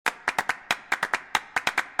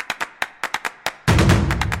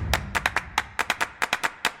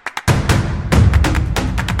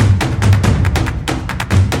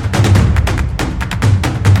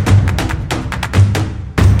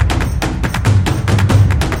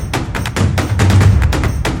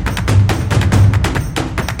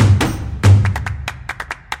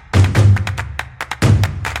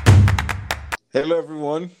Hello,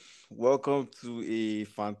 everyone. Welcome to a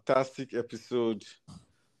fantastic episode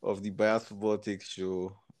of the Bias Football Take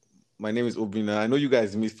Show. My name is Obina. I know you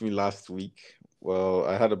guys missed me last week. Well,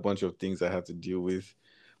 I had a bunch of things I had to deal with,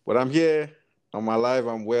 but I'm here. I'm alive.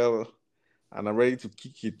 I'm well, and I'm ready to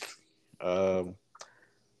kick it. Um,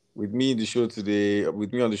 with me in the show today,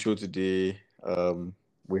 with me on the show today,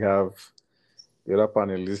 we have the other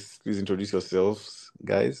panelists. Please introduce yourselves,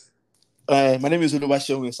 guys. My name is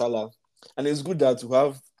Oluwaseun Salah, and it's good that we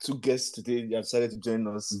have two guests today that decided to join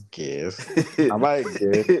us. Guess. Am I a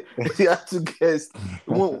guest? We have two guests.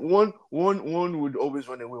 One would always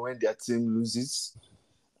run away when their team loses,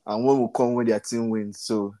 and one will come when their team wins.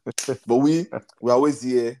 So, but we're always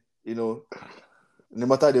here. No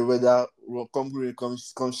matter the weather, come rain,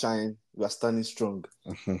 come shine, we are standing strong.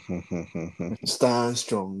 Stand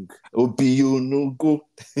strong. Obiyo no go.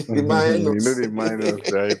 You know the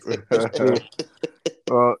minus, right?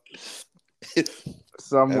 Well,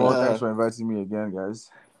 Samuel, thanks for inviting me again, guys.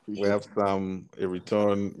 We have Sam, a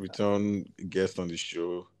return guest on the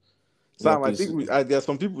show. Sam, I think there are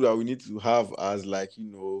some people that we need to have as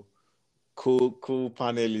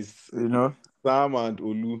co-panelists. Sam and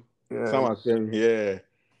Olu. Yeah. Sam and Sam, yeah.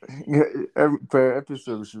 Per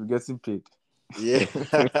episode, we should be getting paid. Yeah.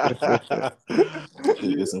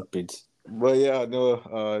 Getting paid. But yeah, no,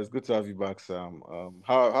 it's good to have you back, Sam.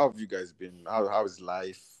 How have you guys been? How is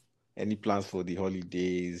life? Any plans for the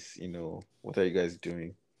holidays? What are you guys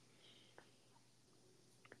doing?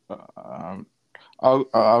 I'll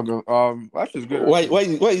go. Life is good. Why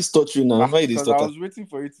are you stuttering now? Why Because I was waiting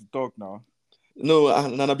for you to talk now. No,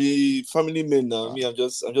 and I'll be family man now. Me, I'm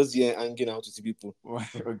just here hanging out with the people.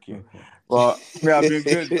 Okay. Well, I've been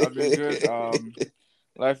good.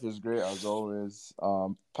 Life is great as always.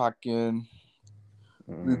 Packing.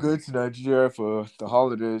 We're going to Nigeria for the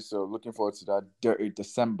holidays, so looking forward to that dirty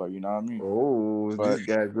December, you know what I mean? Oh, this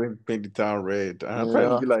guy's going to paint the town red. I'm trying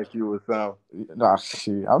to be like you, Sam. Nah,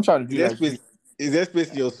 shit. I'm trying to be like you. Is there space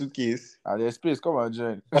in your suitcase? There's space. Come on,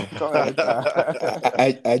 Jen. Come on.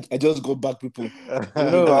 I just go back, people.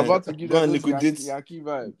 I'm about to give go and those liquidate Yankee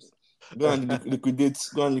vibes. Go and liquidate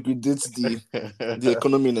the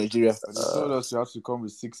economy in Nigeria. They told us you have to come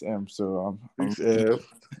with 6M, so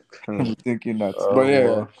I'm thinking that. But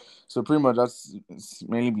yeah, so pretty much it's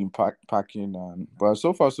mainly been packing, but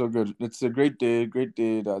so far so good. It's a great day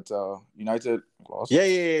that United lost.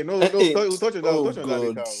 Yeah. No, we'll touch on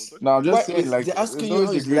that. No, I'm just saying, they're asking you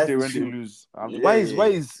how it's a great day when they lose. Why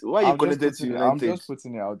are you connected to United? I'm just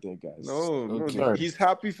putting it out there, guys. No. He's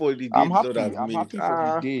happy for the day. I'm happy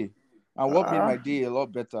for the day. And what made my day a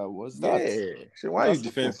lot better was that. Yeah. So why are you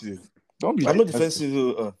defensive? Don't be. I'm not defensive.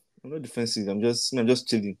 I'm not defensive. I'm just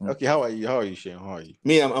chilling. Okay, how are you, Shane? How are you?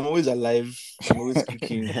 Me, I'm always alive. I'm always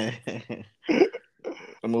kicking.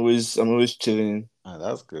 I'm always chilling.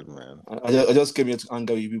 That's good, man. I just came here to hang out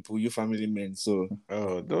with people, you family men. So.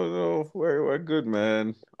 Oh no, we're good,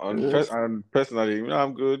 man. And personally,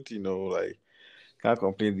 I'm good. Can't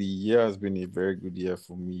complain. The year has been a very good year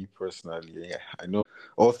for me personally. Yeah, I know,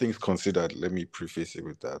 all things considered, let me preface it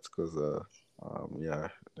with that because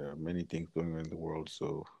there are many things going on in the world.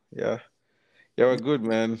 So yeah, we're good,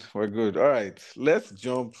 man. We're good. All right, let's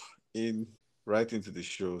jump right into the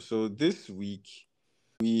show. So this week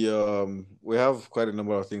we have quite a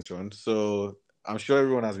number of things on. So I'm sure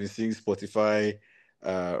everyone has been seeing Spotify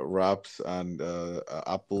raps and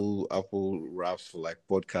Apple raps for like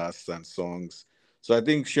podcasts and songs. So I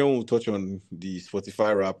think Sean will touch on the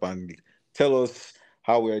Spotify rap and tell us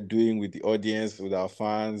how we are doing with the audience, with our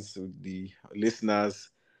fans, with the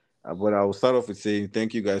listeners. But I will start off with saying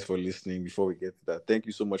thank you guys for listening before we get to that. Thank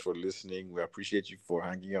you so much for listening. We appreciate you for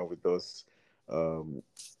hanging out with us, over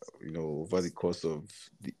the course of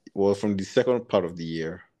from the second part of the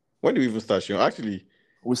year. When did we even start, Sean? Actually,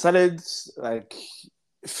 we started like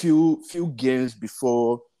few games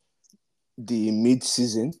before the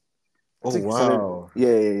mid-season. Oh, wow.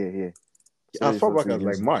 Yeah. As far back as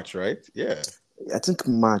like March, right? Yeah. I think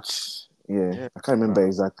March. Yeah. I can't remember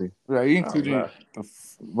exactly. Are you including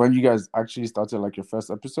when you guys actually started like your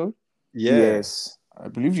first episode? Yeah. Yes. I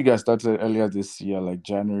believe you guys started earlier this year, like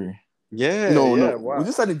January. Yeah. No. Wow. We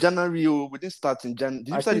didn't start in January. We didn't start in January.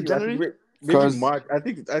 Did you start in January? Maybe March. I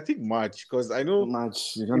think March because I know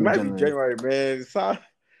March. It might be January, man. So,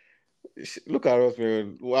 look at us,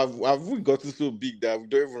 man. Have we gotten so big that we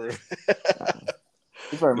don't even remember?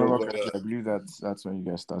 If I remember correctly, I believe that's when you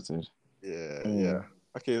guys started. Yeah.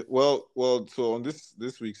 Okay. Well. So on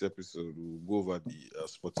this week's episode, we'll go over the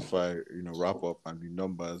Spotify, wrap up and the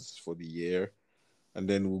numbers for the year, and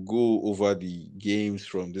then we'll go over the games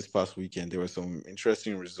from this past weekend. There were some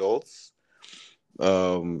interesting results.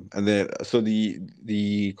 And then so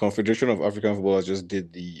the Confederation of African Footballers just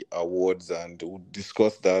did the awards, and we'll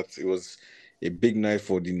discuss that. It was a big night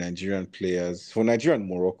for the Nigerian players, for Nigeria and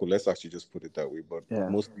Morocco. Let's actually just put it that way, but Yeah.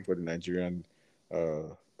 mostly for the Nigerian.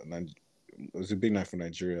 It was a big night for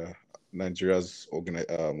Nigeria. Nigeria's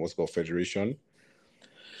what's called federation,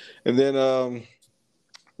 and then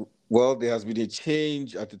well, there has been a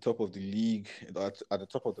change at the top of the league, at the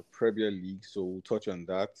top of the Premier League. So we'll touch on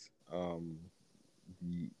that.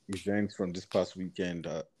 The events from this past weekend,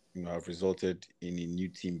 have resulted in a new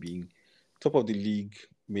team being top of the league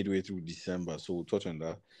midway through December. So we'll touch on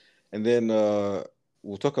that, and then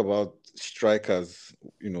we'll talk about strikers,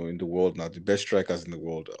 in the world now, the best strikers in the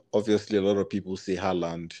world. Obviously, a lot of people say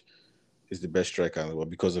Haaland is the best striker in the world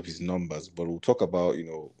because of his numbers, but we'll talk about,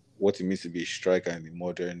 what it means to be a striker in the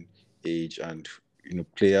modern age, and,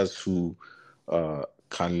 players who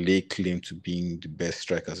can lay claim to being the best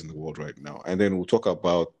strikers in the world right now. And then we'll talk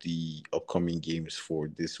about the upcoming games for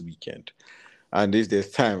this weekend. And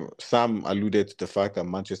there's time. Sam alluded to the fact that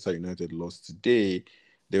Manchester United lost today.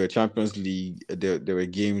 There were Champions League. There were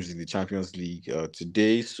games in the Champions League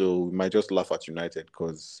today, so we might just laugh at United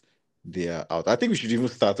because they are out. I think we should even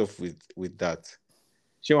start off with that.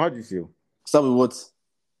 Sean, how do you feel? Start with what?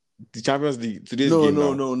 The Champions League today's game.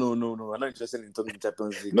 No. I'm not interested in talking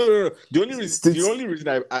Champions League. No. The only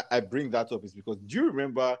reason I bring that up is because do you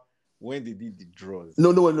remember when they did the draws?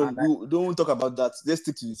 No. Don't talk about that. Let's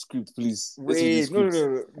stick to the script, please. Wait, no.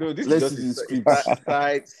 This Let's is do the script.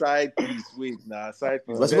 Side piece. Wait, side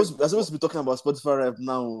piece. We're supposed to be talking about Spotify Rap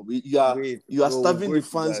now. You are starving the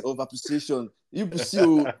fans of appreciation. You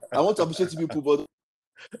see, I want to appreciate people, but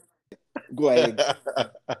go ahead.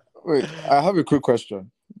 Wait, I have a quick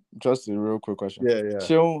question. Just a real quick question. Yeah.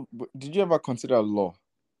 So, did you ever consider law?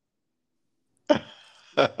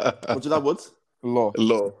 Consider what? Law.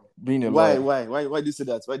 Being a Why? lawyer. Why do you say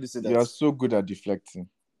that? You are so good at deflecting.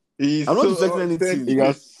 I'm not deflecting anything.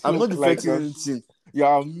 I'm not deflecting anything. You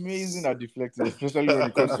are amazing at deflecting, especially when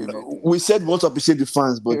it comes to United. We said we want to appreciate the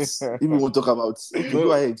fans, but if we want to talk about,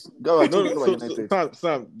 go ahead.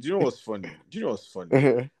 Sam, do you know what's funny?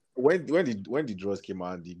 When the draws came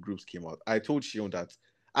out and the groups came out, I told Shion that,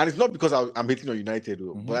 and it's not because I'm hating on United,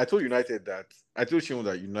 but I told Shion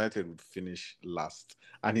that United would finish last,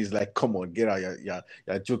 and he's like, "Come on, get out! You're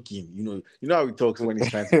joking. You know how he talks when he's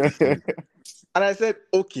trying to." And I said,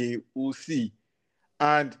 "Okay, we'll see."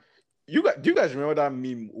 And do you guys remember that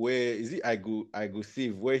meme where I go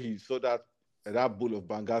save, where he saw that bowl of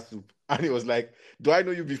banga soup and he was like, "Do I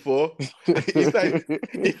know you before?"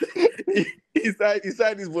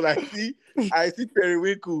 Inside this bowl, I see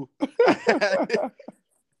periwinkle.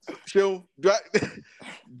 So do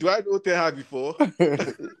I know Ten Hag before?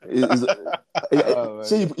 You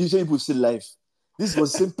say people still live. This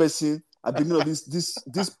was the same person at the beginning of this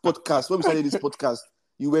podcast. When we started this podcast,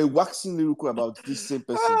 you were waxing lyrical about this same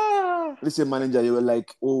person. This same manager, you were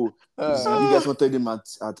like, "Oh, you guys wanted him at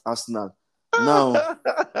Arsenal." Now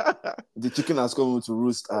the chicken has come to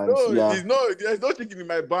roost, and there's no chicken in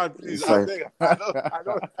my band, please. I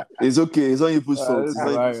don't. It's okay. It's on your push fault. It's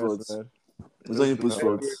on your push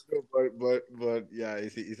fault. But yeah,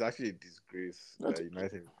 it's actually a disgrace that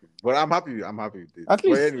United. But I'm happy with it.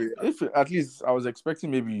 At least I was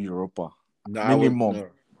expecting maybe Europa.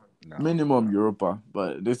 Minimum Europa,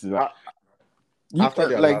 but this is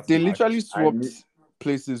they literally swapped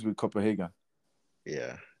places with Copenhagen.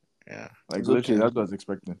 Yeah. Like literally, that's what I was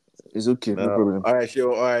expecting. It's okay, no problem. All right,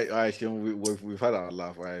 Sean. We've had our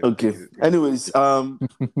laugh. Right? Okay. Anyways, I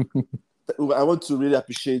want to really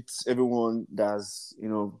appreciate everyone that's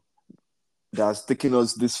taken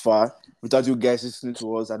us this far. Without you guys listening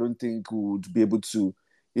to us, I don't think we would be able to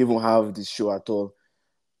even have this show at all.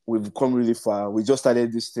 We've come really far. We just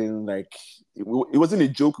started this thing like it wasn't a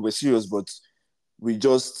joke. We were serious, but we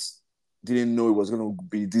just didn't know it was going to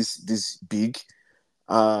be this big.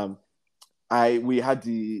 We had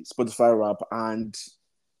the Spotify Rap, and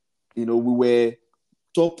we were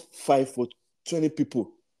top 5 for 20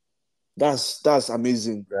 people. That's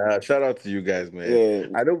amazing. Shout out to you guys, man. Yeah.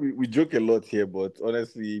 I know we joke a lot here, but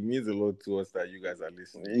honestly, it means a lot to us that you guys are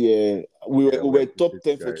listening. Yeah, we were top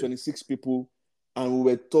 10 for 26 people, and we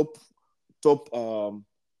were top.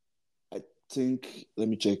 I think. Let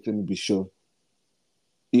me check. Let me be sure.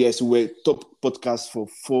 Yes, we were top podcast for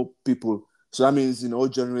 4 people. So that means in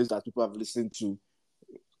all genres that people have listened to,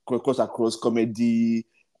 across comedy,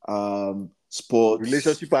 sports,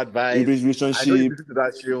 relationship advice, relationship. I know you listen to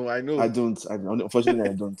that show. I know. I don't. Unfortunately,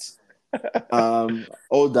 I don't.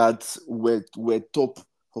 All that were top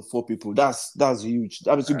for 4 people. That's huge.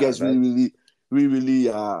 That means you guys really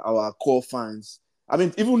are our core fans, I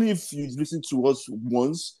mean, even if you listen to us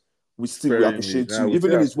once, we still will Sparingly. appreciate Nah, you. we Even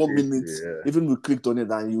still if it's 1 appreciate minute, you. even we clicked on it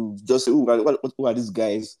and you just say, who are these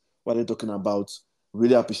guys? What are they talking about?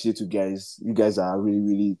 Really appreciate you guys. You guys are really,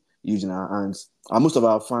 really huge in our hands. And most of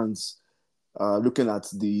our fans, looking at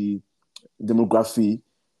the demography,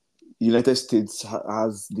 United States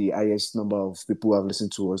has the highest number of people who have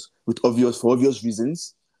listened to us for obvious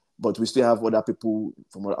reasons, but we still have other people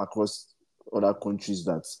from across other countries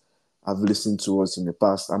that have listened to us in the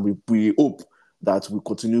past, and we hope that we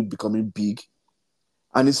continue becoming big.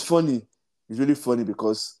 And it's funny, it's really funny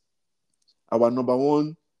because our number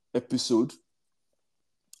one episode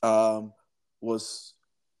was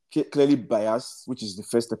clearly biased, which is the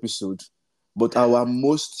first episode, but our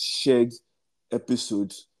most shared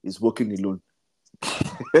episode is Working Alone.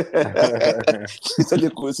 It's such a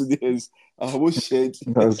coincidence. I almost shared.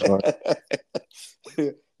 That's fine.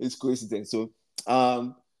 It's coincidence. So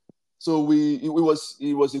it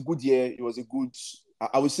was a good year. It was a good.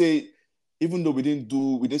 I would say, even though we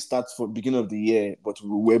didn't start from beginning of the year, but we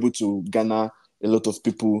were able to garner a lot of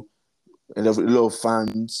people, a lot of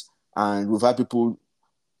fans, and we've had people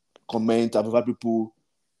comment, and we've had people,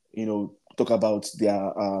 talk about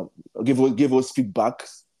their give us feedback,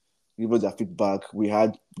 give us their feedback. We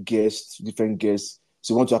had different guests.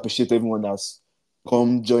 So we want to appreciate everyone that's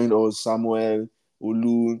come join us: Samuel,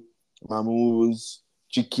 Olu, Mamuz,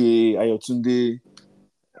 Chike, Ayotunde.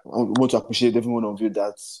 I want to appreciate every one of you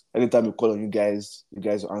that anytime we call on you guys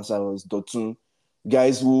will answer us. Dotun,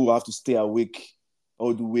 guys who have to stay awake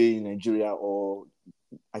all the way in Nigeria, or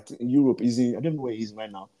I think in Europe. I don't know where he is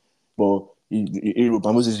right now, but in Europe,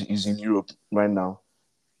 Mamuz is in Europe right now.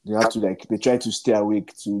 They try to stay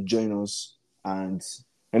awake to join us, and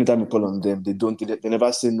anytime we call on them, they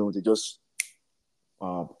never say no. They just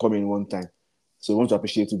come in one time. So we want to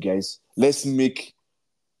appreciate you guys. Let's make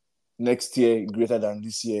next year greater than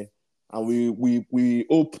this year, and we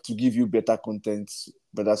hope to give you better content,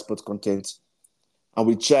 better sport content, and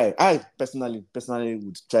we try. I personally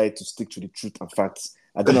would try to stick to the truth and facts.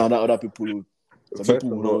 I don't know how other people. Some First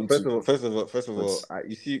people of would all, want to.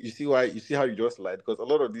 you see how you just lied, because a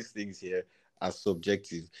lot of these things here are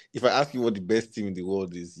subjective. If I ask you what the best team in the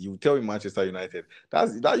world is, you tell me Manchester United.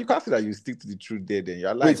 That you can't say that you stick to the truth there. Then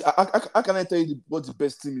you're lying. Wait, how can I tell you what the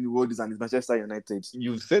best team in the world is, and it's Manchester United?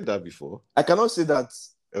 You've said that before. I cannot say that.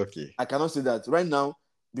 Okay. I cannot say that right now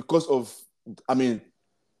because of, I mean,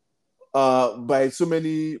 by so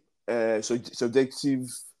many subjective,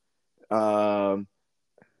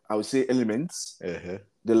 I would say, elements. Uh-huh.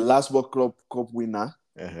 The last World Cup winner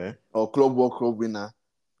or Club World Cup winner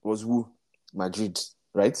was who? Madrid,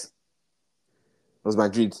 right? It was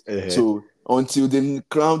Madrid. So until they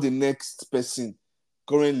crown the next person,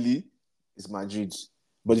 currently it's Madrid.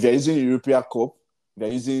 But if you're using the European Cup, if you're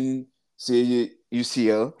using, say,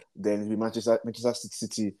 UCL, then the Manchester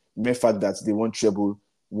City, the mere fact that they won treble,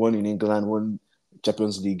 one in England, won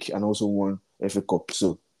Champions League, and also won FA Cup.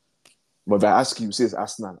 So, but if I ask you, say it's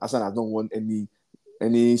Arsenal. Arsenal has not won any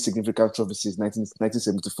significant trophy since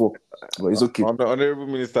 1974. But it's okay. Honorable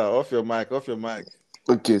Minister, off your mic.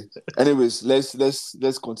 Okay. Anyways,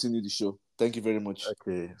 let's continue the show. Thank you very much.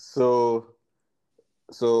 Okay. So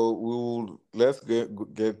let's get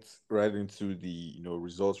right into the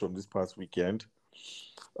results from this past weekend.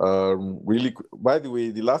 Really, by the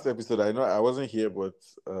way, the last episode, I know I wasn't here, but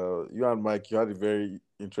you and Mike, you had a very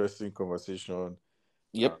interesting conversation.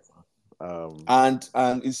 Yep. And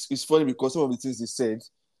it's funny because some of the things he said,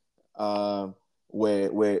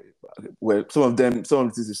 where some of the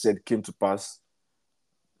things he said came to pass.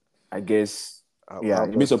 I guess, he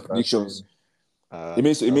made some predictions. He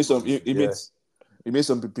made some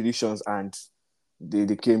predictions, and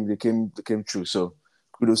they came true. So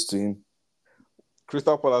kudos to him.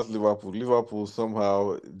 Crystal Palace, Liverpool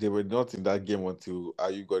somehow they were not in that game until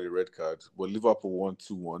Ayew got a red card, but Liverpool won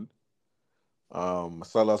 2-1.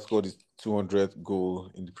 Salah scored his 200th goal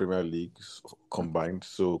in the Premier League combined,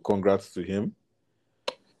 so congrats to him.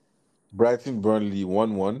 Brighton, Burnley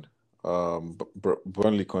 1-1.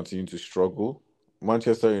 Burnley continued to struggle.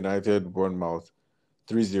 Manchester United, Bournemouth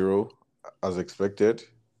 3-0 as expected.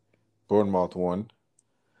 Bournemouth won.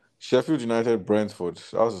 Sheffield United, Brentford.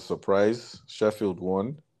 That was a surprise. Sheffield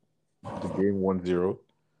won the game 1-0.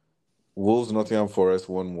 Wolves, Nottingham Forest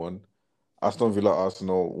 1-1. Aston Villa,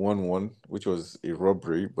 Arsenal 1-1, which was a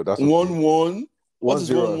robbery, but that's okay. 1-1. What is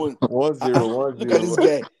 1-1? 1-0. Look at this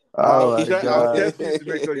guy. I was testing to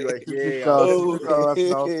make sure you were here.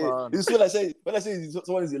 This is what I say. When I say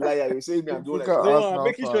someone is a liar, you say me. I'm doing I'm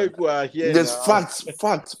making sure people are here. There's facts.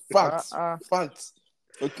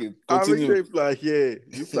 Okay, I mean, continue. you fly here.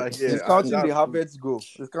 You fly here. He's and counting the that's Havertz goal.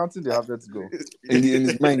 He's counting the Havertz goal. In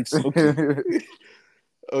his mind. Okay.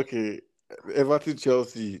 okay. Everton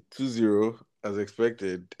Chelsea 2-0 as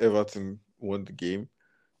expected. Everton won the game.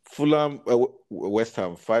 Fulham West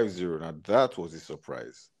Ham 5-0. Now that was a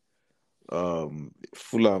surprise.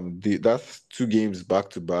 Fulham that's two games back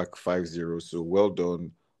to back 5-0. So well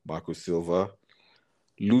done, Marco Silva.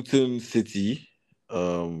 Luton City.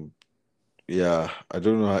 Um, yeah, I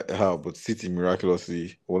don't know how, but City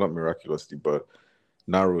miraculously, well, not miraculously, but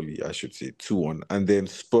narrowly, I should say, 2-1. And then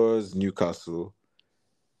Spurs Newcastle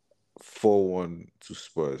 4-1 to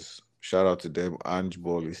Spurs. Shout out to them. Ange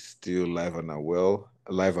Ball is still alive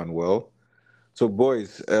and well. So,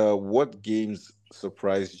 boys, what games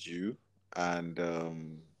surprised you,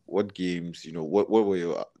 and what games, what were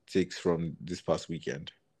your takes from this past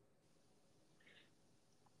weekend?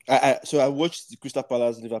 So I watched the Crystal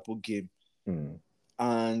Palace Liverpool game, Hmm.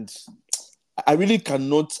 and I really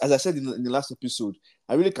cannot, as I said in the last episode,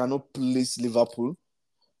 I really cannot place Liverpool,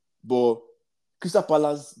 but Crystal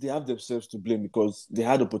Palace, they have themselves to blame because they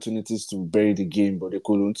had opportunities to bury the game, but they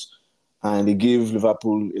couldn't, and they gave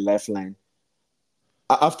Liverpool a lifeline.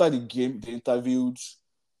 After the game, they interviewed,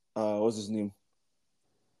 what's his name?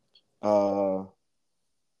 Uh,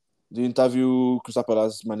 they interview Crystal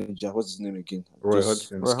Palace manager. What's his name again? Roy Just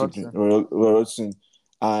Hodgson. Roy escaped me. Hodgson. Roy Hodgson.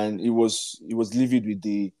 And he was livid with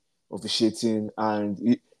the officiating, and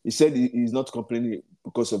he said he's not complaining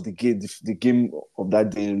because of the game of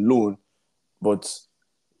that day alone, but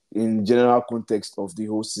in general context of the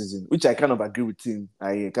whole season, which I kind of agree with him.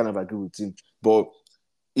 But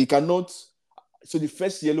he cannot. So the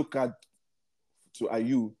first yellow card to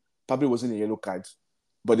Ayew probably wasn't a yellow card,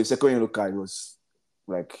 but the second yellow card was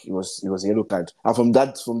like it was a yellow card. And from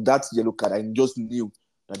that yellow card, I just knew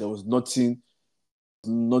that there was nothing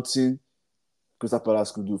Crystal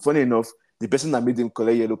Palace could do. Funny enough, the person that made him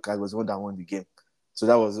collect yellow card was the one that won the game. So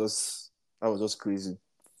that was just crazy.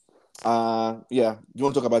 Yeah. You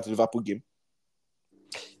want to talk about the Liverpool game?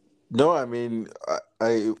 No, I mean,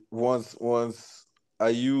 I once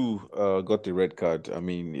Ayu got the red card. I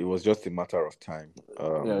mean, it was just a matter of time.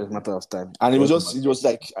 Yeah, it's a matter of time. And it was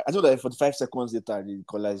like I thought that 45 seconds later they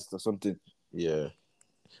equalized or something. Yeah.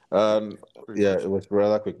 Pretty Yeah, much. it was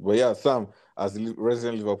rather quick. But yeah, Sam, as a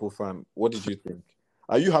resident Liverpool fan, what did you think?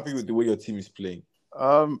 Are you happy with the way your team is playing?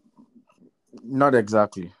 Not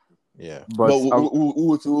exactly, Yeah. but But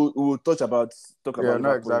we'll talk yeah, about not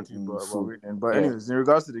Liverpool exactly, in but full. weekend. But Yeah. anyways, in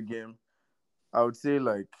regards to the game, I would say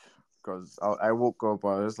like because I woke up,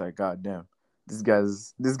 I was like, God damn, this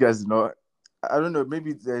guy's not. I don't know.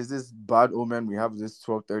 Maybe there's this bad omen. We have this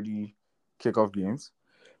 12:30 kickoff games,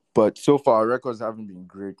 but so far our records haven't been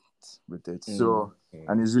great with it. So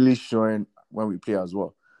and it's really showing when we play as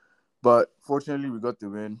well. But fortunately, we got the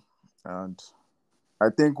win, and I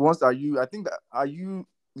think are you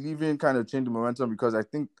leaving kind of changed the momentum because I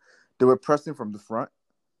think they were pressing from the front,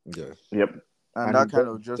 Yeah. Yep. and And he that kind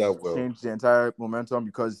does of just that well. changed the entire momentum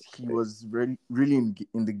because he was really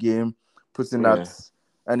in the game, putting Yeah. that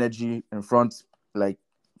energy in front, like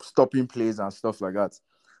stopping plays and stuff like that.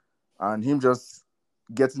 And him just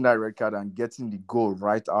getting that red card and getting the goal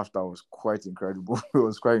right after was quite incredible. It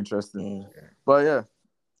was quite interesting. But yeah,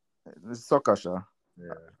 it's soccer, sha.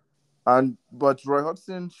 Yeah. But Roy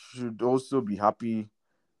Hodgson should also be happy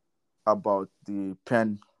about the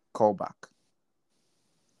pen callback.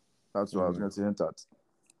 That's what I was going to hint at.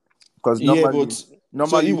 Because Yeah, but so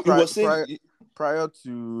normally he was saying prior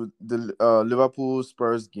to the Liverpool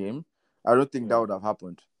Spurs game, I don't think that would have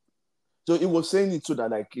happened. so he was saying it so that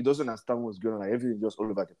like he doesn't understand what's going on, like everything just all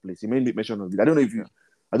over the place. He made mention of it. I don't know if you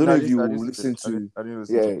listen to I didn't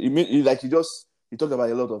listen to it. he talked about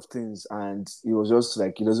a lot of things and he was just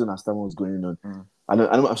like he doesn't understand what's going on. And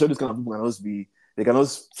I'm sure this kind of people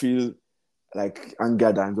cannot feel like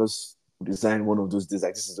angered and just resign one of those days.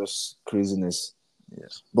 Like this is just craziness. Yeah.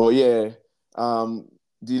 But yeah,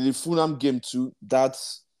 the Fulham game too, that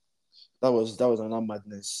was another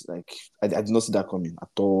madness. Like I did not see that coming at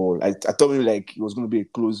all. I thought maybe like it was going to be a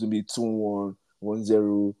close, maybe 2-1,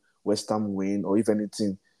 1-0 West Ham win, or if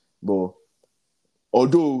anything. But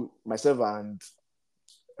although myself and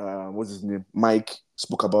what's his name, Mike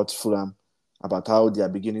spoke about Fulham, about how they are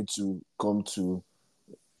beginning to come to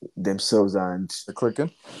themselves and The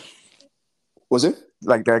clicking, was it?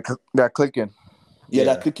 like they're clicking. Yeah,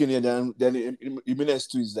 that clicking. Yeah, then Jimenez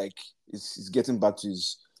too is like is getting back to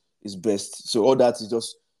his best. So all that is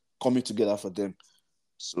just coming together for them.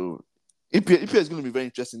 So EPL is going to be very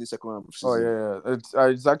interesting this second half of Oh season. yeah.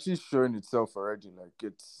 It's actually showing itself already. Like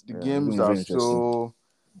the games very are interesting. so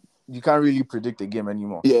you can't really predict a game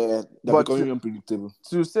anymore. Yeah, they're But becoming unpredictable.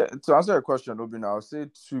 To answer your question, Obin, I'll say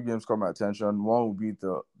 2 games caught my attention. One will be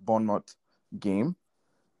the Bournemouth game,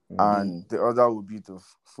 and the other will be the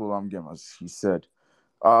Fulham game, as he said.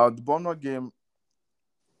 The Bournemouth game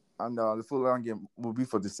and the Fulham game will be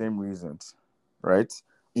for the same reasons, right?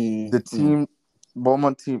 The team,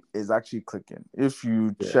 Bournemouth team, is actually clicking. If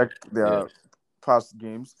you check their past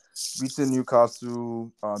games, beating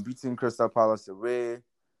Newcastle, beating Crystal Palace away,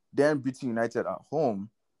 then beating United at home,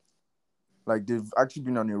 like they've actually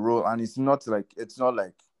been on a roll, and it's not like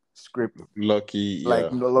scraping. Lucky,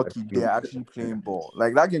 Like not lucky, they're actually playing ball.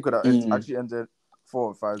 Like that game could have actually ended 4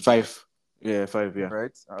 or 5. 5. Yeah, 5. Yeah,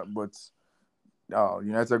 right. But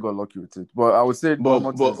United got lucky with it. But I would say, but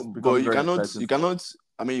you cannot.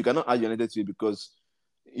 I mean, you cannot add United to it because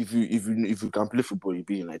if you can play football, you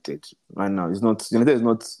be United. Right now, it's not United is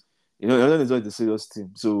not. United is not the serious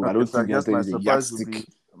team. So I don't think United is a yardstick.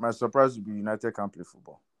 My surprise would be United can't play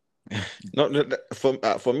football. No,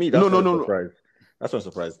 for me, that's not a surprise. That's not a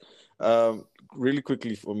surprise. Really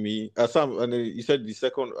quickly for me, Sam, and you said the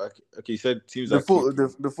second. Okay, you said teams the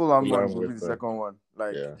Fulham one will be the second one.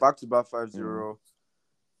 Like back to back 5-0.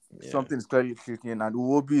 Something is clearly clicking, and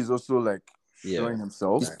Uwobi is also like showing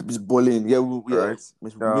himself. He's balling. Yeah, right.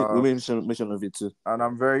 We mention of it too. And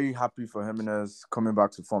I'm very happy for Jimenez coming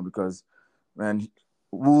back to form because, man,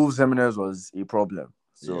 Wolves Jimenez was a problem.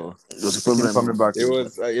 So it was a problem coming back.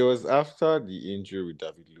 It was after the injury with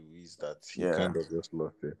David Luiz that he kind of just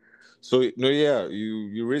lost it. So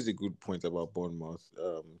you raised a good point about Bournemouth.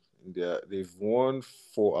 They've won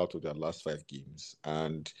 4 out of their last 5 games,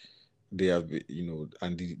 and they have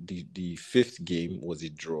and the 5th game was a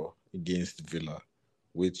draw against Villa,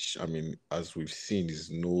 which, I mean, as we've seen,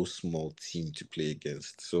 is no small team to play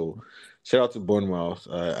against. So shout out to Bournemouth.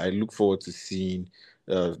 I look forward to seeing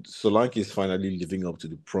Solanke is finally living up to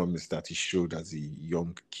the promise that he showed as a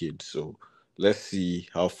young kid. So let's see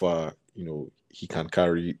how far he can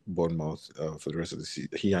carry Bournemouth for the rest of the season.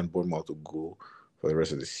 He and Bournemouth will go for the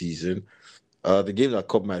rest of the season. The game that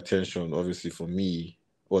caught my attention, obviously for me,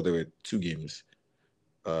 there were 2 games.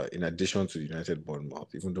 In addition to United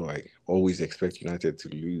Bournemouth, even though I always expect United to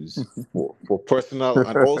lose for personal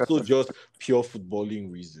and also just pure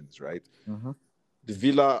footballing reasons, right? Mm-hmm. The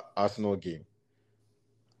Villa Arsenal game.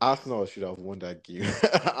 Arsenal should have won that game.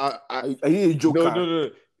 Are you a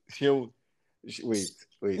joker? No. Wait.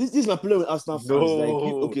 This is my problem with Arsenal fans.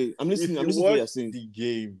 No. I'm listening to what you're saying.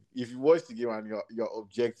 If you watch the game and your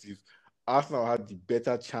objective, Arsenal had the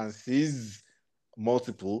better chances,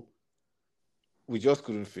 multiple. We just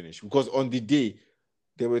couldn't finish because on the day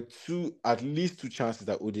there were at least 2 chances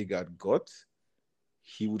that Odegaard got.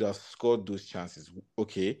 He would have scored those chances.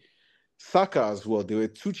 Okay. Saka as well. There were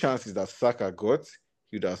 2 chances that Saka got.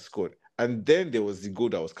 He would have scored. And then there was the goal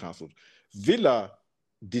that was cancelled. Villa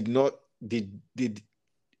did not. It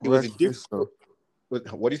was a different. What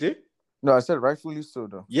do you say? No, I said rightfully so,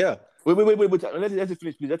 though. Yeah. Wait. Let me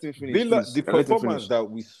finish, please. Let me finish. Villa, the performance that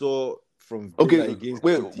we saw from Villa against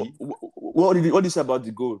City. What did you say about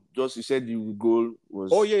the goal? Just you said the goal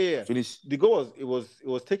was. Oh yeah. Finished. The goal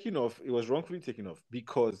was taken off. It was wrongfully taken off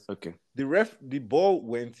because the ball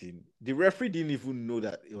went in. The referee didn't even know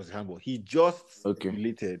that it was handball. He just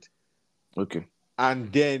related. Okay.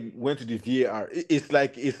 And then went to the VAR. It's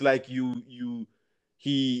like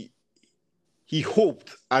he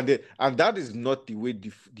hoped, and that is not the way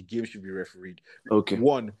the game should be refereed. Okay.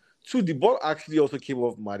 1, 2. The ball actually also came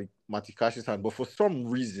off Matikash's hand, but for some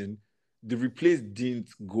reason the replays didn't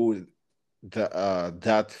go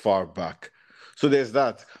that far back. So there's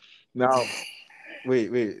that. Now,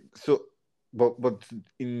 wait. So, but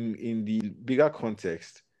in the bigger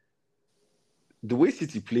context, the way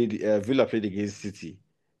Villa played against City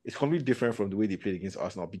is completely different from the way they played against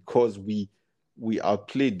Arsenal because we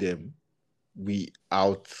outplayed them, we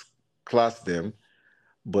outclassed them,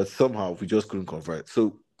 but somehow we just couldn't convert.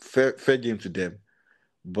 So fair game to them.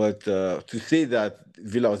 But to say that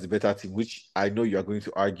Villa was the better team, which I know you are going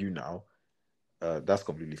to argue now, that's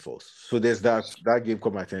completely false. So there's that game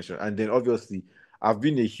caught my attention. And then obviously, I've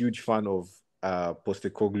been a huge fan of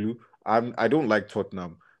Postecoglou. I don't like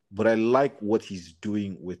Tottenham, but I like what he's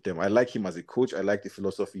doing with them. I like him as a coach. I like the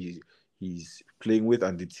philosophy he's playing with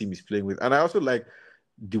and the team he's playing with. And I also like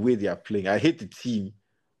the way they are playing. I hate the team,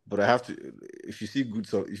 but I have to. If you see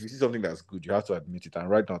something that's good, you have to admit it. And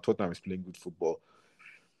right now, Tottenham is playing good football.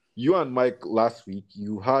 You and Mike last week,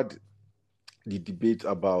 you had the debate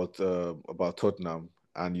about Tottenham,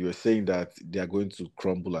 and you were saying that they are going to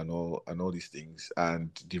crumble and all these things.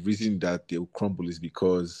 And the reason that they will crumble is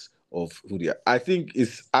because of who they are. I think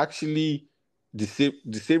it's actually the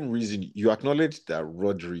same reason. You acknowledge that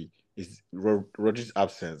Rodri is Rodri's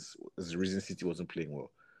absence is the reason City wasn't playing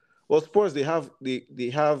well. Well, Spurs they have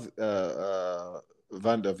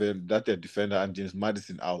Van der Ven, that their defender, and James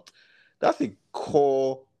Madison out. That's a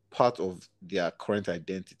core part of their current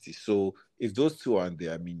identity. So if those two aren't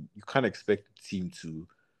there, I mean, you can't expect the team to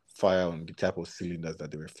fire on the type of cylinders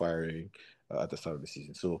that they were firing at the start of the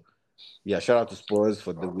season. So yeah, shout out to Spurs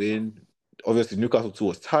for the win. Obviously, Newcastle too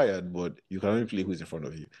was tired, but you can only play who's in front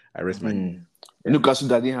of you. I rest my case. Newcastle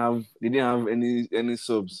that didn't have any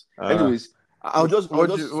subs. Ah. Anyways, I'll just What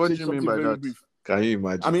do say you mean something by very that? brief. Can you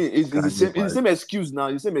imagine? I mean, it's the same excuse now.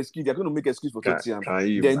 It's the same excuse. They're going to make excuse for Tottenham. Can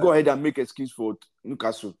you Then imagine? go ahead and make excuse for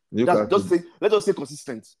Newcastle. Newcastle. Let us stay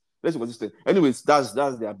consistent. Let's be consistent. Anyways, that's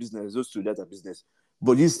their business. Those two, that's their business.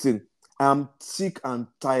 But this thing, I'm sick and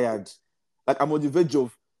tired. Like I'm on the verge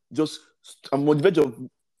of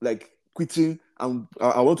like quitting. I don't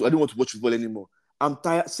want to watch football anymore. I'm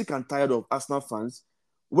sick and tired of Arsenal fans.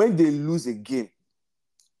 When they lose a game,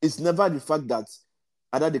 it's never the fact that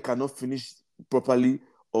either they cannot finish properly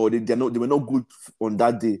or they were not good on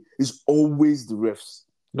that day. It's always the refs.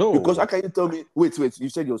 No. Because how can you tell me, wait, you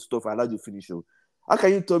said your stuff, I allowed you to finish. How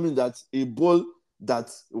can you tell me that a ball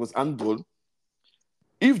that was handball,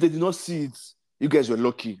 if they did not see it, you guys were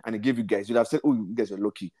lucky, and they gave you guys, you'd have said, oh, you guys were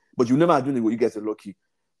lucky. But you never had done it, you guys were lucky.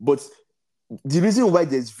 But the reason why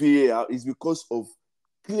there's VAR is because of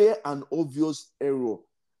clear and obvious error,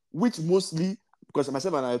 which mostly, because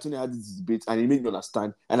myself and Ayotone had this debate, and it made me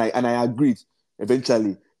understand, and I agreed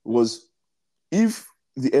eventually, was if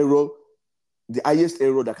the highest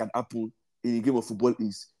error that can happen in a game of football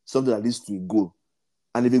is something that leads to a goal.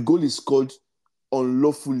 And if a goal is scored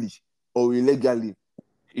unlawfully or illegally,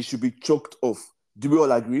 it should be chalked off. Do we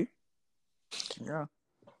all agree? Yeah.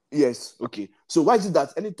 Yes. Okay. So why is it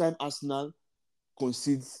that anytime Arsenal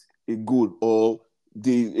concedes a goal or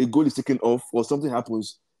a goal is taken off or something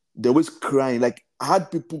happens, they're always crying? Like I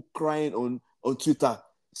had people crying on Twitter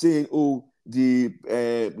saying, "Oh, the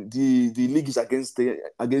league is against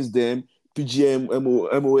them.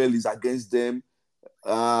 PGM MOL is against them.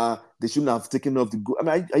 They shouldn't have taken off the goal." I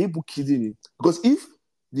mean, are you people kidding me? Because if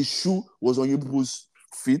the shoe was on you people's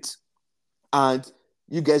feet and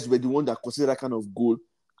you guys were the one that considered that kind of goal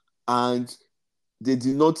and they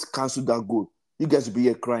did not cancel that goal, you guys would be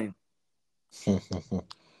here crying.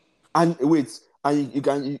 And wait,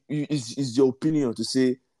 and is your opinion to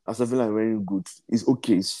say Aston Villa are very good? It's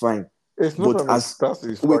okay, it's fine. It's not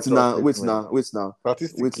wait now.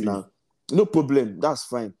 Statistically. No problem, that's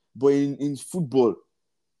fine. But in football,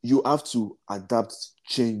 you have to adapt,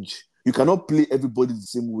 change. You cannot play everybody the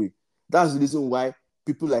same way. That's the reason why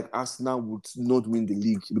people like Arsenal would not win the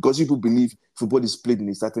league, because people believe football is played in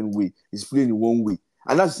a certain way. It's played in one way.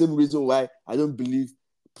 And that's the same reason why I don't believe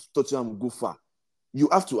Tottenham will go far. You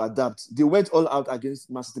have to adapt. They went all out against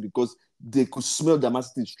Man City because they could smell that Man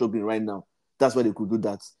City is struggling right now. That's why they could do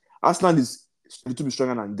that. Arsenal is a little bit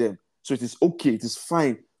stronger than them. So it is okay. It is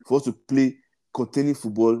fine for us to play containing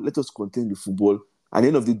football. Let us contain the football. At the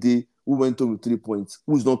end of the day, who went home with 3 points?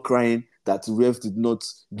 Who's not crying that ref did not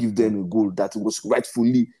give them a goal that was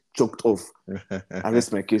rightfully chalked off? I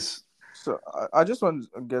rest my case. So I just want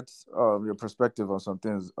to get your perspective on some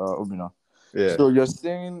things, Obina. Yeah. So you're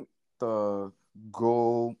saying the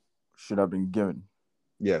goal should have been given?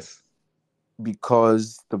 Yes.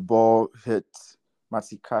 Because the ball hit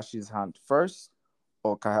Matikashi's hand first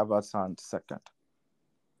or Kai Havertz's hand second?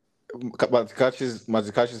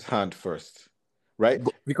 Matikashi's hand first. Right?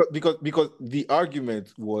 Because the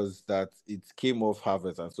argument was that it came off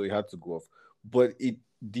Havertz and so it had to go off. But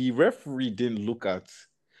the referee didn't look at,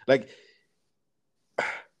 like,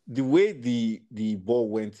 the way the ball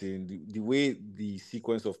went in, the way the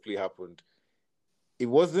sequence of play happened, it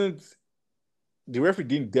wasn't, the referee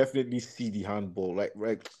didn't definitely see the handball. I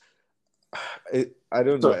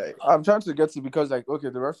don't know. I'm trying to get to, because the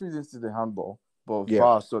referee didn't see the handball, but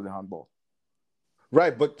VAR saw the handball.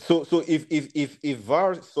 Right, but so if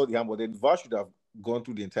VAR saw the handball, then VAR should have gone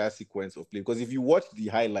through the entire sequence of play. Because if you watch the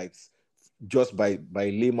highlights just by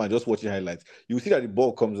layman, just watching highlights, you see that the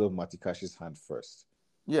ball comes off Matikashi's hand first.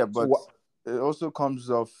 Yeah, but it also comes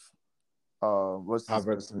off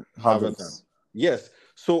Havertz. Yes.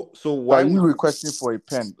 So why are you requesting for a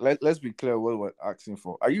pen? Let's be clear what we're asking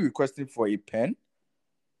for. Are you requesting for a pen?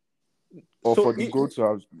 Or for the goal to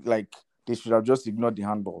have, they should have just ignored the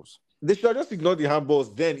handballs? They should have just ignored the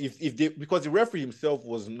handballs then, if they, because the referee himself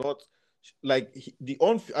was not I think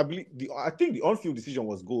the on-field decision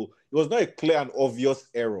was goal. It was not a clear and obvious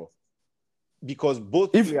error, because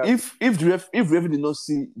both if the referee did not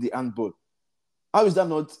see the handball, how is that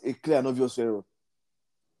not a clear and obvious error?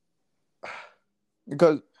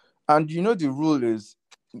 Because, and the rule is,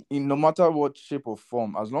 in no matter what shape or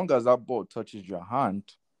form, as long as that ball touches your hand,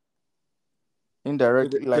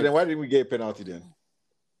 indirectly, So then why didn't we get a penalty then?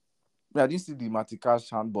 I didn't see the Matika's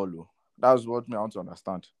handball. That's what I want to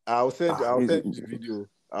understand. I'll send you the video.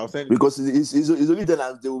 I'll send you because it's only then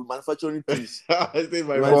as they will manufacturing things. I say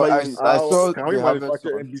my I saw can we they have it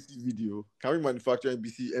manufacture on- NBC video? Can we manufacture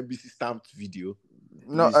NBC stamped video?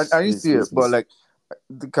 No, I didn't see it, but like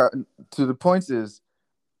to the point is,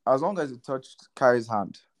 as long as it touched Kai's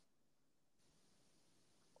hand,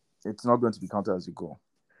 it's not going to be counted as a goal.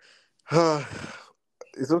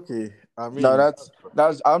 It's okay. I mean, No,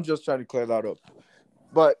 that's. I'm just trying to clear that up.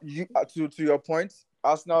 But you, to your point,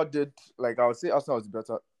 Arsenal did, like, I would say Arsenal was the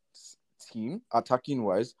better team attacking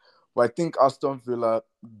wise, but I think Aston Villa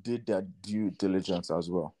did their due diligence as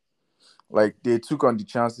well. Like, they took on the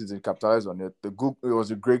chances and capitalized on it. It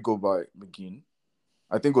was a great goal by McGinn.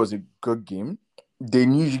 I think it was a good game. They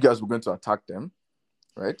knew you guys were going to attack them,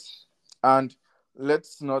 right? And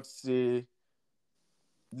let's not say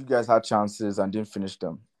you guys had chances and didn't finish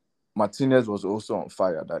them. Martinez was also on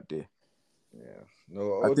fire that day. Yeah.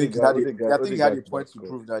 No, I think he had a point to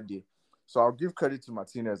prove that day. So I'll give credit to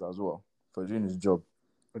Martinez as well for doing his job.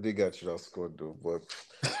 Odegaard should have scored though, but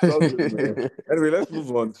anyway, let's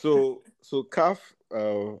move on. So CAF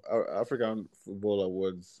African Football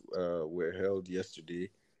Awards were held yesterday,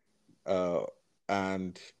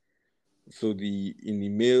 and so in the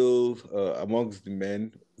male amongst the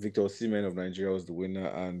men, Victor Osimhen of Nigeria was the winner,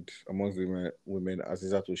 and amongst the women,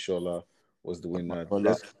 Asisat Oshola was the winner. The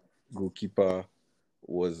best goalkeeper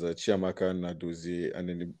was Chiamaka Nadozie, and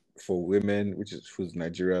then for women, who's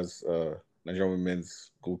Nigeria's Nigerian women's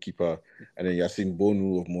goalkeeper, and then Yassine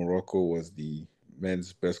Bonu of Morocco was the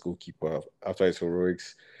men's best goalkeeper after his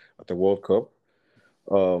heroics at the World Cup,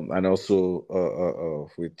 and also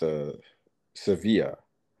with Sevilla.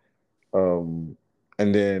 And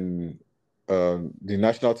then the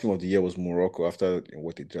national team of the year was Morocco after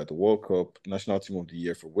what they did at the World Cup. National team of the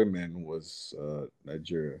year for women was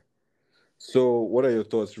Nigeria. So, what are your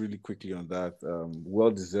thoughts, really quickly, on that? Well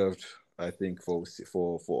deserved, I think, for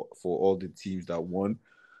all the teams that won.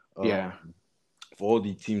 Yeah. For all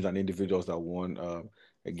the teams and individuals that won.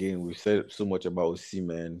 Again, we've said so much about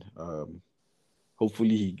Osimhen.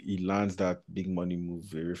 Hopefully, he lands that big money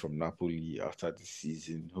move away from Napoli after the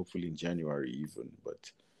season. Hopefully in January even.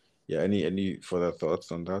 But yeah, any further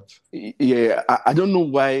thoughts on that? Yeah, I don't know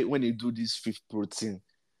why when they do this fifth pro team,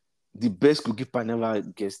 the best goalkeeper never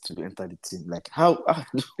gets to enter the team. Like how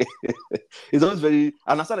it's always very.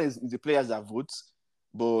 I understand it's the players that vote,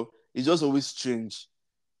 but it's just always strange.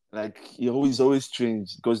 Like it's always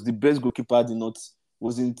strange because the best goalkeeper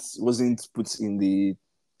wasn't put in the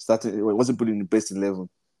starting. Wasn't put in the best 11.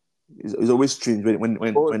 It's always strange when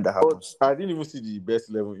that happens. I didn't even see the best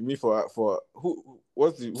 11. You mean for who?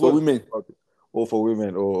 For women? Oh, for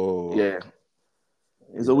women. Oh, yeah.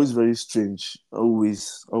 It's always very strange.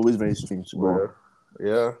 Always very strange. Well,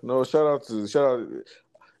 yeah. No, shout out.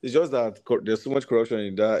 It's just that there's so much corruption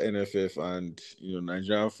in that NFF and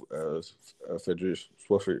Nigerian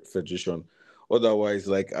Sport Federation. Otherwise,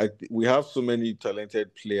 like we have so many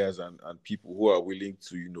talented players and people who are willing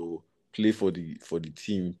to play for the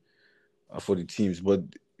team, for the teams. But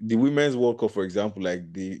the Women's World Cup, for example,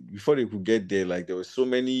 like before they could get there, like there were so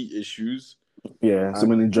many issues. Yeah, so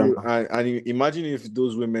many drama. And imagine if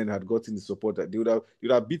those women had gotten the support that they would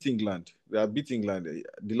have beat England. They have beat England.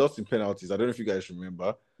 They lost in penalties. I don't know if you guys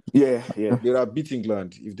remember. Yeah. They would have beat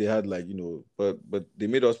England if they had but they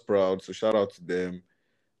made us proud. So shout out to them.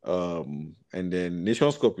 And then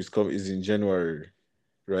Nations Cup is in January,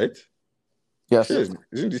 right? Yes. Isn't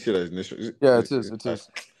this year that is Nations? Yeah, it is.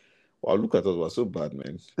 Wow, look at us. We're so bad,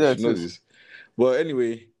 man. Yeah, you know this. But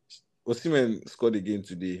anyway, Osimhen scored again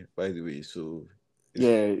today, by the way. So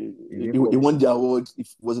he won the award. It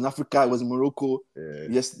was in Africa. It was in Morocco. Yeah.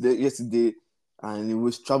 Yesterday, and he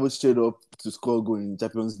was traveled straight up to score a goal in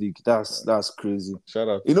Champions League. That's crazy. Shout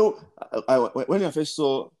out. When I first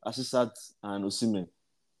saw Asisat and Osimhen,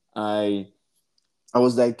 I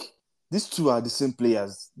was like, these two are the same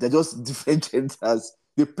players. They're just different genders.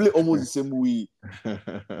 They play almost the same way.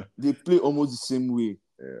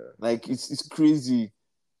 Yeah. Like it's crazy.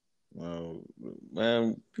 Wow,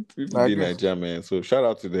 man, people in Nigeria, man. So shout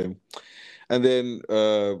out to them. And then,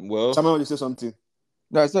 Someone want to say something?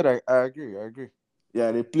 No, I said I agree.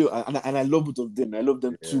 Yeah, they play, and I love both of them. I love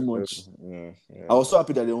them too much. Yeah. I was so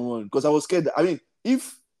happy that they won because I was scared. I mean,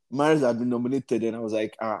 if Mahrez had been nominated, then I was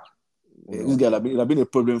like, this guy have been a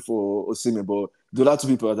problem for Osimhen. But the other two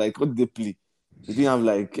people, I was like, what did they play? They didn't have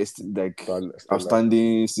like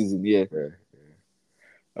outstanding season. Yeah.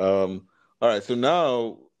 All right. So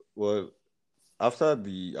now, after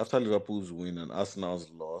Liverpool's win and Arsenal's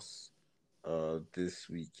loss this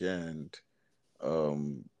weekend,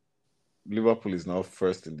 um Liverpool is now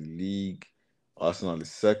first in the league, Arsenal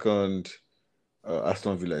is second,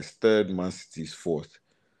 Aston Villa is third, Man City is fourth.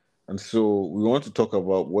 And so we want to talk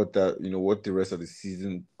about what the rest of the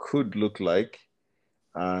season could look like,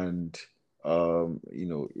 and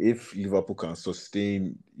if Liverpool can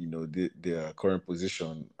sustain their current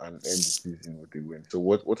position and end the season with a win. So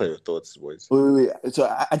what are your thoughts, boys? Wait. So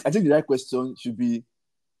I think the right question should be: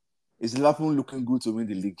 is Liverpool looking good to win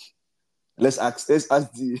the league? Let's ask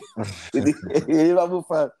the Liverpool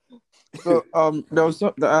fan. So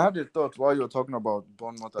I had a thought while you were talking about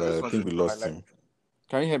Bournemouth. I just I think wanted we to lost highlight. him.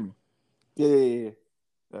 Can you hear me? Yeah.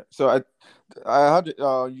 Yeah. So I had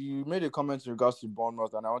you made a comment in regards to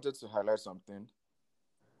Bournemouth, and I wanted to highlight something.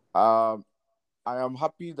 I am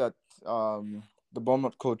happy that the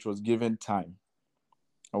Bournemouth coach was given time.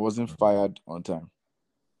 I wasn't fired on time.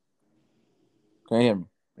 Can you hear me?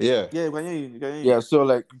 Yeah. Yeah, you can hear you. Yeah.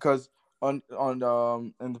 So because on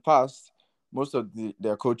in the past, most of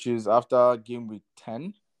their coaches after game week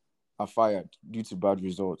 10 are fired due to bad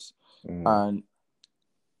results, and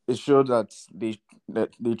it showed that they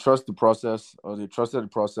trust the process, or they trusted the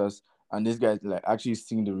process, and these guys actually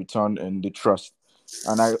seeing the return and the trust.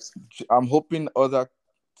 And I'm hoping other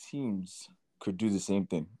teams could do the same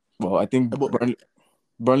thing. Well, I think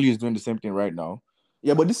Burnley is doing the same thing right now.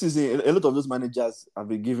 Yeah, but this is a lot of those managers have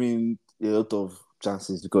been given a lot of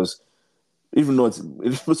chances, because if not,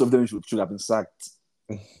 most of them should have been sacked.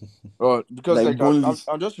 Because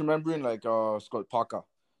I'm just remembering Scott Parker.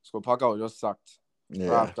 Scott Parker was just sacked right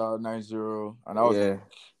after 9-0, and that was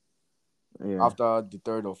after the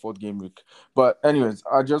third or fourth game week. But anyways,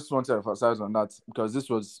 I just want to emphasize on that, because this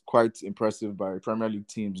was quite impressive by Premier League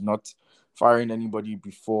teams not firing anybody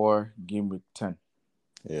before game week 10.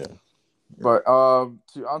 Yeah. But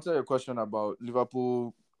to answer your question about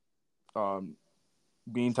Liverpool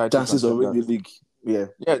being title chances of winning the league,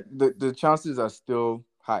 the chances are still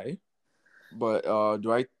high. But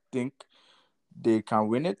do I think they can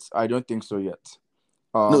win it? I don't think so yet.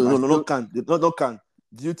 No, can.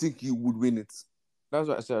 Do you think you would win it? That's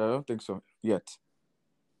what I said. I don't think so yet.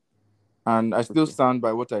 And I still stand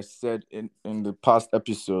by what I said in the past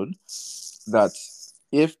episode, that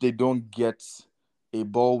if they don't get a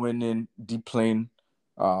ball-winning, deep-playing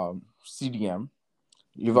CDM,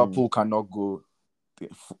 Liverpool cannot go the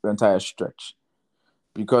entire stretch.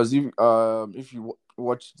 Because if you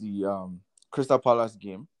watch the Crystal Palace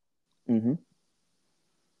game,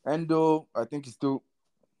 Endo, I think he still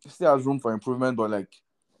has room for improvement, but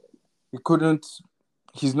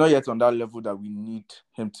he's not yet on that level that we need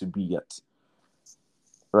him to be yet.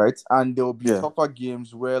 Right? And there will be tougher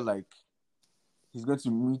games where he's going to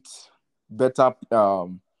meet better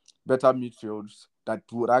midfields that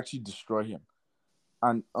would actually destroy him.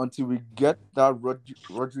 And until we get that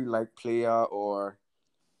Rodri-like player, or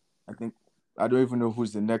I don't even know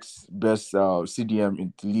who's the next best CDM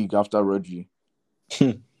in the league after Rodri.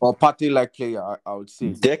 Or Partey-like player, I would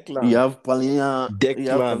say. Declan. You have Palhinha.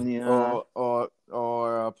 Or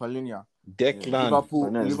Palhinha. Declan.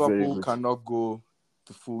 Liverpool cannot go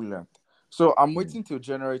the full length. So I'm waiting till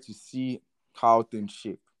January to see how things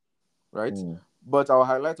shape, right? But I'll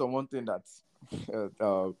highlight on one thing that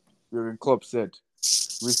Jurgen Klopp said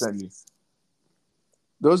recently.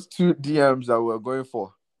 Those two DMs that we're going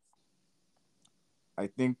for, I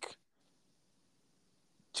think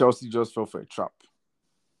Chelsea just fell for a trap,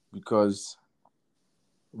 because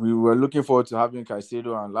we were looking forward to having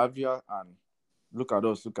Caicedo and Lavia, and look at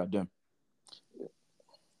us, look at them.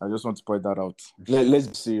 I just want to point that out.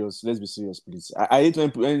 Let's be serious, please. I hate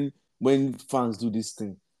when fans do this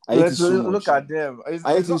thing. I hate it so much. Look at them. I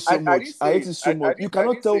hate it so much. You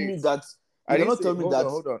cannot tell me that.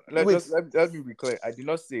 Hold on. Let me be clear. I did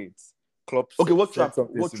not say it. Klopp. Okay, what trap?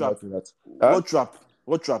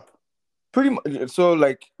 What trap? Pretty much. So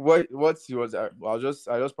what he was. I just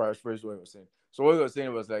paraphrased what he was saying. So what he was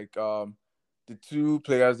saying was the two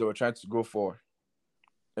players they were trying to go for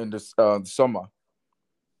in this summer,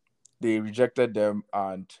 they rejected them,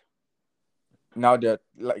 and now they're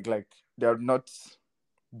they're not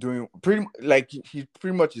doing he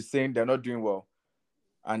pretty much is saying they're not doing well,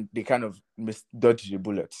 and they kind of dodged the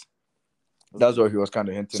bullets. That's what he was kind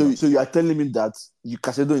of hinting. So you are telling me that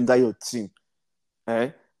Caicedo in that your team,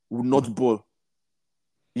 will not ball?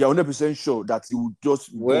 You're 100% sure that he will just.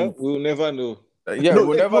 Well, we'll never know.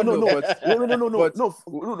 We'll never know. No.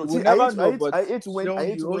 See, I hate when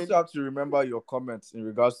you also have to remember your comments in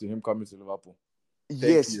regards to him coming to Liverpool.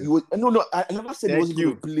 Yes, he was. No. I never said he wasn't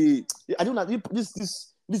going to play. I don't know.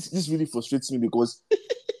 This really frustrates me, because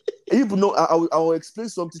You know, I will explain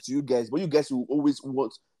something to you guys, but you guys will always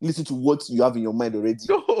listen to what you have in your mind already.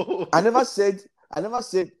 No. I never said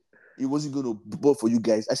it wasn't going to ball for you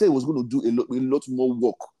guys. I said it was going to do a lot more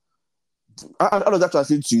work. How does that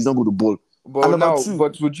translate to he's not going to ball? But now,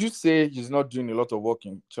 but would you say he's not doing a lot of work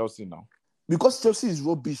in Chelsea now? Because Chelsea is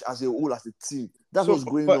rubbish as a whole, as a team. That's what's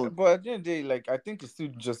going on. But at the end of the day, like, I think it still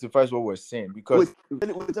justifies what we're saying. Because wait,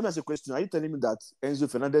 let me ask you a question. Are you telling me that Enzo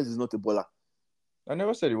Fernandez is not a baller? I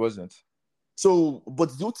never said he wasn't. So, but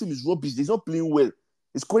the whole team is rubbish. He's not playing well.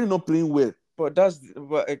 He's currently not playing well. But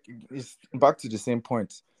it's back to the same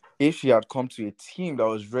point. If he had come to a team that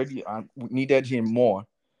was ready and needed him more,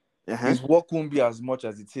 his work won't be as much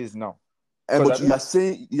as it is now. But you are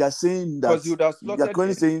saying that because he would have slotted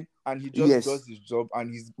currently saying, and he just does his job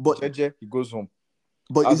and he goes home.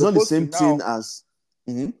 But it's not the same thing as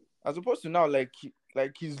as opposed to now, like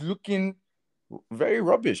he's looking very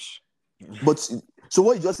rubbish. But so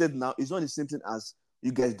what you just said now is not the same thing as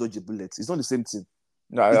you guys dodge a bullet. It's not the same thing.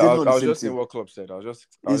 No, I was just saying what Klopp said.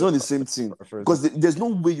 It's not the same thing because there's no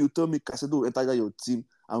way you tell me Caicedo will enter your team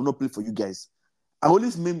and will not play for you guys. I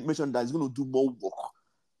always mentioned that he's going to do more work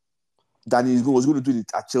than he was going to do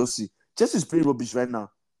it at Chelsea. Chelsea is playing rubbish right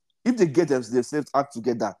now. If they get themselves act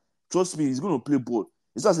together, trust me, he's going to play ball.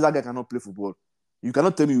 It's not that guy cannot play football. You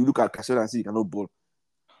cannot tell me you look at Caicedo and see he cannot ball.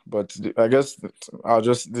 But I guess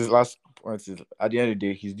this last point is at the end of the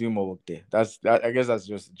day, he's doing more work there. I guess that's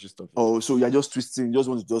just the gist of it. Oh, so you're just twisting. You just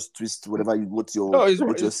want to just twist whatever what your I'm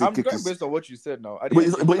going based on what you said now. But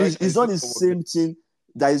it's not the same thing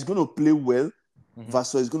that he's going to play well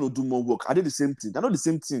versus he's going to do more work. Are they the same thing? They're not the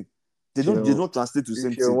same thing. They don't translate to the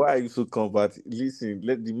same thing. Why are you so combat? Listen,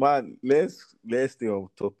 let's stay on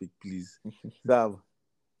topic, please. Sam,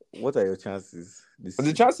 what are your chances?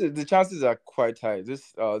 The chances are quite high.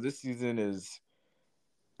 This season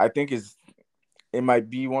it might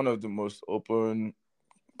be one of the most open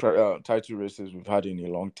title races we've had in a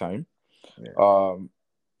long time. Yeah.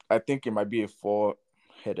 I think it might be a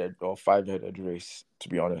 4-headed or 5-headed race, to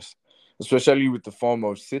be honest, especially with the form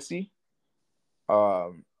of City.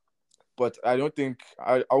 But I don't think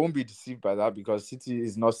I won't be deceived by that because City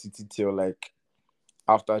is not City till like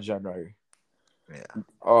after January. Yeah.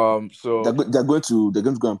 So they're going to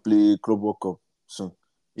go and play Club World Cup soon.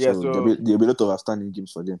 Yeah. So there'll be a lot of outstanding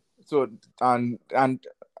games for them. So and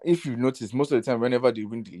if you notice, most of the time, whenever they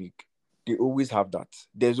win the league, they always have that.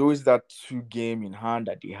 There's always that 2 game in hand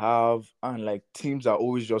that they have, and like teams are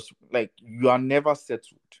always just like you are never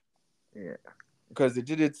settled. Yeah. Because they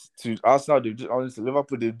did it to Arsenal, they did it to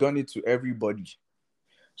Liverpool, they've done it to everybody.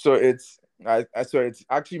 So it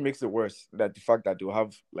actually makes it worse that the fact that they'll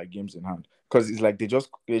have like games in hand. Because it's like they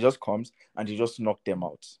just comes and they just knock them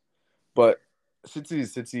out. But City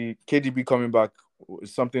is City. KDB coming back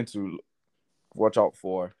is something to watch out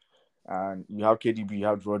for. And you have KDB, you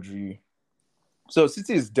have Rodri. So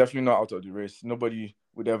City is definitely not out of the race. Nobody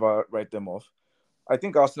would ever write them off. I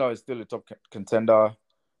think Arsenal is still a top contender.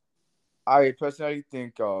 I personally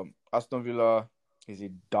think Aston Villa is a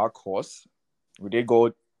dark horse. Would they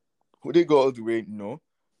go all the way? No.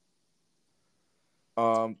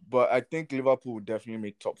 But I think Liverpool would definitely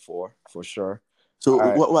make top 4 for sure. So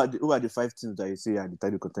who are the 5 teams that you say are the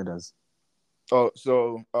title contenders? Oh,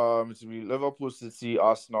 so it will be Liverpool, City,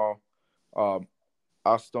 Arsenal,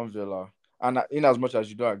 Aston Villa, and in as much as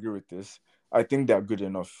you don't agree with this, I think they're good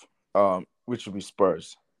enough. Which will be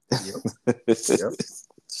Spurs. Yep.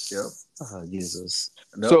 Yep. Oh, Jesus.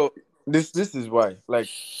 No. So this is why, like,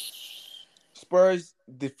 Spurs,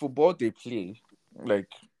 the football they play, like,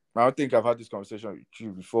 I don't think I've had this conversation with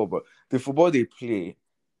you before, but the football they play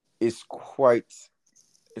is quite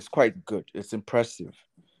good. It's impressive.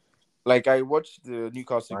 Like, I watched the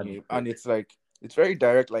Newcastle game, and it's like it's very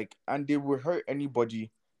direct, like, and they will hurt anybody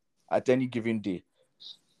at any given day.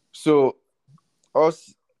 So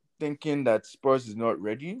us thinking that Spurs is not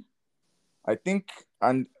ready, I think,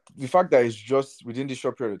 and the fact that it's just within this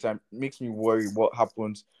short period of time makes me worry what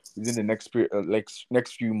happens within the next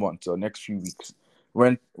next few months or next few weeks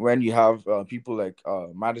when you have people like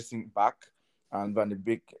Maddison back and Van de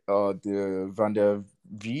Beek, the Van der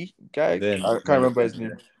V guy, I can't remember his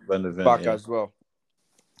name, back as well.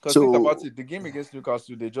 Because think about it, the game against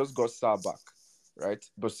Newcastle, they just got Sarr back, right?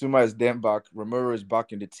 Basuma is then back, Romero is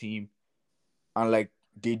back in the team, and like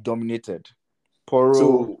they dominated. Porro.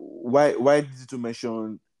 So why did you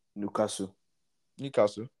mention Newcastle?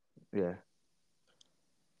 Newcastle? Yeah.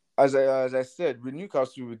 As I said, with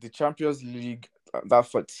Newcastle, with the Champions League, that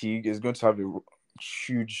fatigue is going to have a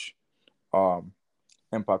huge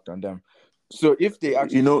impact on them. So if they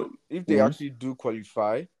actually actually do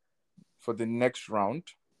qualify for the next round,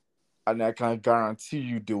 and I can guarantee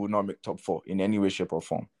you they will not make top 4 in any way, shape, or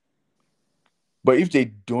form. But if they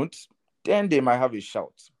don't, then they might have a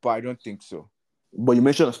shout. But I don't think so. But you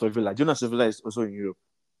mentioned Aston Villa. Do you know Aston Villa is also in Europe?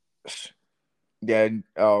 Then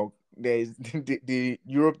there's the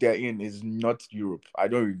Europe they're in is not Europe. I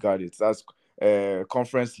don't regard it. That's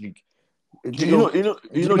Conference League. Do you know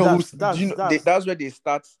That's where they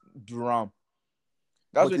start Durham.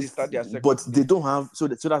 That's where they start their second. But they don't have so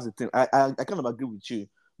that's the thing. I kind of agree with you.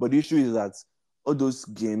 But the issue is that all those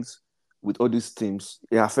games with all these teams,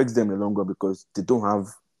 it affects them in the long run because they don't have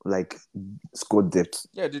like squad depth.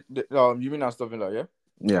 Yeah, you mean Aston Villa, yeah?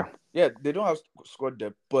 Yeah. Yeah, they don't have squad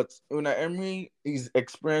depth, but Unai Emery is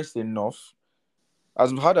experienced enough.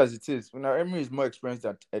 As hard as it is, Unai Emery is more experienced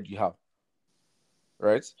than Eddie Howe.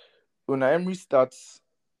 Right? Unai Emery starts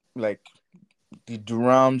like the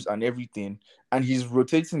Durams and everything, and he's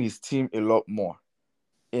rotating his team a lot more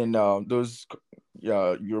in those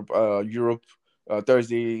Europe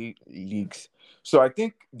Thursday leagues. So I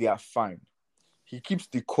think they are fine. He keeps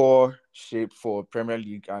the core shape for Premier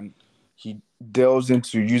League, and he delves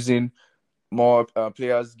into using more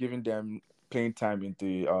players, giving them playing time in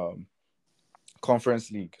the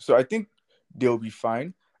Conference League. So I think they'll be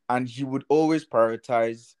fine, and he would always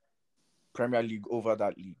prioritize Premier League over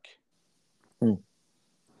that league.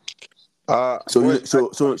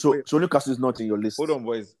 So Newcastle is not in your list. Hold on,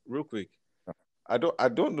 boys, real quick. I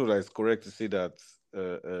don't know that it's correct to say that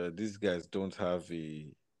these guys don't have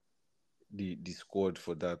the squad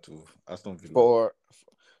for that to Aston Villa.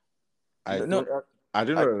 I don't know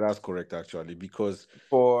that that's correct actually, because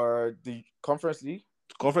for the Conference League,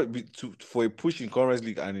 for a push in Conference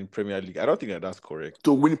League and in Premier League, I don't think that's correct.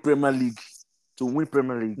 To win Premier League.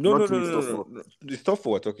 No. It's top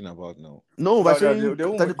 4 we're talking about now. No, but they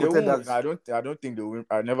won't. I don't think they will win.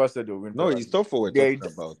 I never said they'll win. No, it's top 4 we're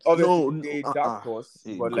talking about. Obviously, they're dark horse,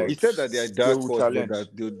 but like he said that they are dark horse,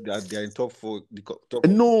 that they are in top 4.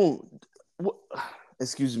 No,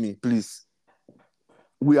 excuse me, please.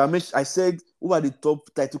 I said who are the top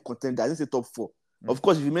title contenders? I didn't say top 4. Of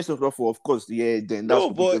course, if you mention top 4, of course, yeah, then that's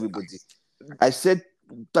everybody. I said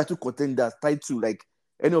title contenders, title like.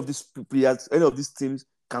 Any of these players, any of these teams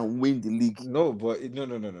can win the league. No, but no.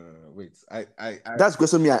 Wait, that's the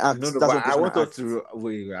question I asked. No, that's but I want us to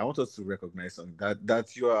wait. I want us to recognize something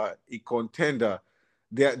that you are a contender.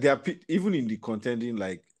 They are even in the contending,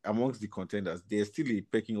 like amongst the contenders, they're still a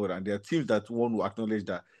pecking order, and there are teams that one will acknowledge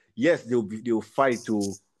that yes, they'll fight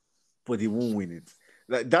but they won't win it.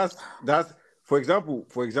 Like that's for example,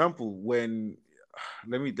 when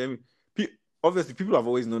let me. Obviously, people have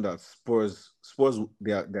always known that Spurs,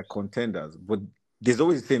 they're contenders, but there's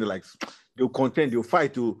always a thing like they'll contend, they'll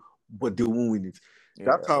fight, but they won't win it.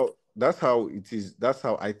 Yeah. That's how it is. That's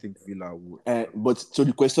how I think Villa would. But so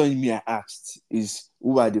the question I asked is,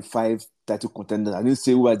 who are the 5 title contenders? I didn't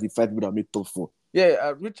say who are the 5 people that make top 4.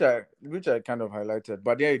 Yeah, which I kind of highlighted,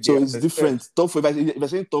 but yeah. So it's different. Top 4. If I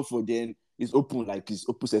say top 4, then it's open, like it's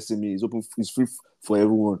open sesame. It's open. It's free for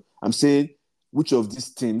everyone. I'm saying which of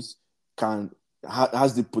these teams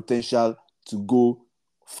has the potential to go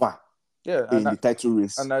far in the title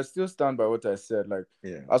race. And I still stand by what I said. Like,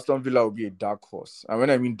 Aston Villa will be a dark horse. And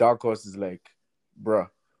when I mean dark horse, is like, bruh,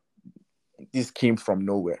 this came from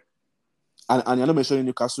nowhere. And you're not mentioning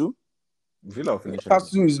Newcastle?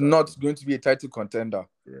 Newcastle is not going to be a title contender.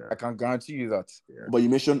 Yeah. I can guarantee you that. Yeah. But you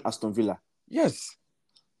mentioned Aston Villa. Yes.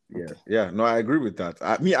 Yeah. Okay. Yeah. No, I agree with that.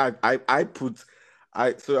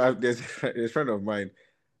 There's a friend of mine.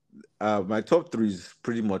 My top 3 is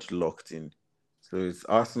pretty much locked in. So it's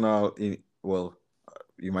Arsenal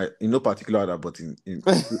you might in no particular order, but in we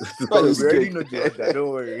already know the other, don't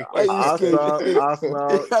worry.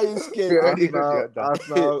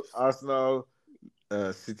 Arsenal,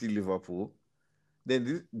 City, Liverpool. Then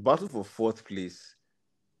this battle for 4th place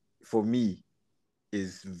for me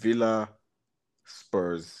is Villa,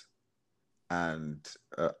 Spurs, and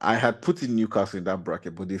I had put in Newcastle in that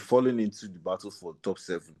bracket, but they've fallen into the battle for top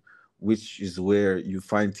 7, which is where you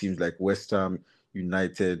find teams like West Ham,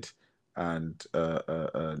 United, and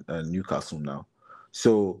Newcastle now.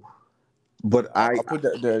 So, but I put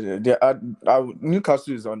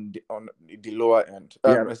Newcastle is on the lower end.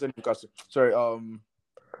 I said Newcastle. Sorry.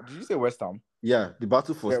 Did you say West Ham? Yeah, the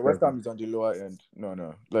battle for West Ham is on the lower end.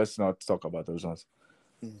 No. Let's not talk about those ones.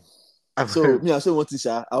 So I say one thing,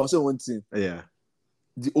 Sha. I also one thing. Yeah.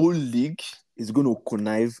 The whole league is going to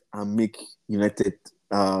connive and make United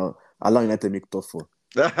allow United to make top 4.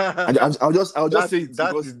 And I'll just say it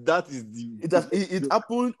it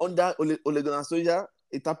happened under Ole Gunnar Solskjaer.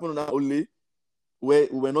 It happened under Ole, where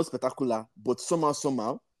we were not spectacular, but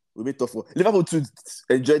somehow We made top four. Liverpool too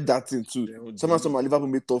enjoyed that thing too. Somehow Liverpool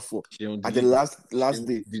made top four at the last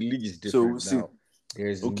day. The league is different So we'll see. now.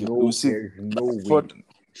 There's Okay, no, we'll see. there's no way.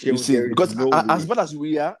 We'll see. There is Because no as way.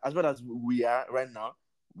 bad as we are right now,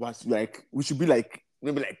 was like we should be like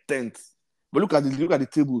maybe like 10th. But look at the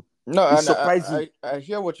table. No, It's and surprising. I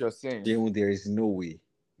hear what you're saying. Sheon, there is no way.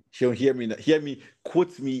 Sheon, hear me,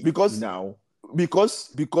 quote me now.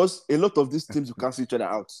 Because a lot of these teams will cancel each other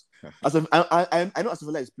out. I know Aston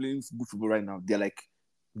Villa is playing good football right now.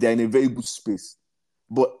 They're in a very good space.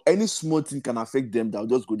 But any small thing can affect them. That'll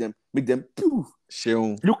just go them, make them poof.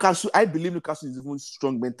 Sheon, I believe Newcastle is even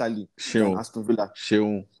strong mentally than Aston Villa.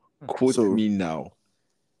 Sheon, quote me now.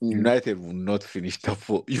 United will not finish top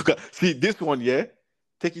four. You can see this one, yeah.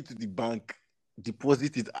 Take it to the bank,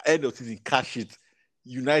 deposit it, end of season, cash it.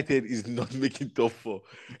 United is not making top four.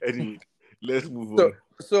 Anyway, let's move on.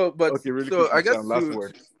 I guess last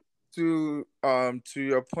word. To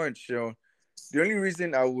your point, Sheon, the only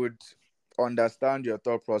reason I would understand your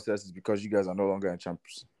thought process is because you guys are no longer in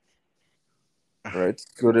champions. Right?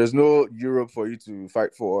 So there's no Europe for you to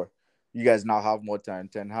fight for. You guys now have more time.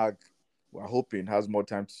 Ten Hag, we're hoping, has more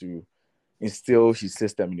time to instill his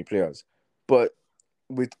system in the players. But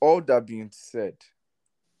with all that being said,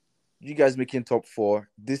 you guys making top four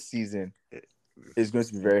this season is going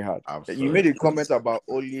to be very hard. You made a comment about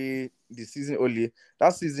Ole, the season Ole.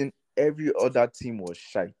 That season, every other team was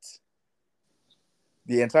shite.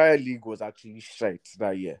 The entire league was actually shite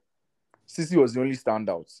that year. City was the only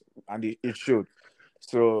standout, and it showed.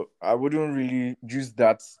 So I wouldn't really use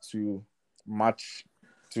that to match,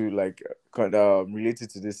 to relate it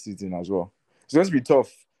to this season as well. It's going to be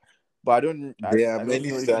tough. But there are many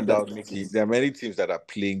standout teams. There are many teams that are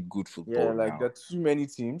playing good football. Yeah, there are too many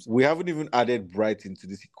teams. We haven't even added Brighton to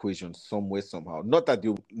this equation somewhere, somehow. Not that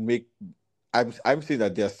they'll make. I'm saying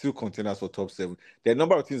that they are still contenders for top 7. There are a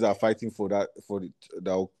number of teams that are fighting for that.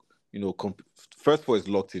 First four is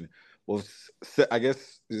locked in. Well, I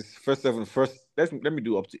guess it's first 7. Let me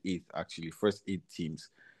do up to 8 actually. First 8 teams.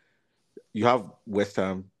 You have West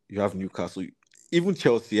Ham. You have Newcastle. Even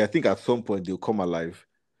Chelsea. I think at some point they'll come alive.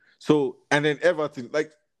 So, and then Everton,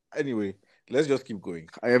 anyway, let's just keep going.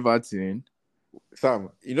 Everton. Sam,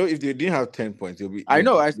 if they didn't have 10 points, they'll be. I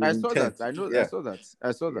know, I saw that.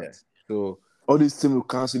 I saw that. So, all these teams will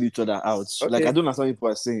cancel each other out. Okay. I don't understand what people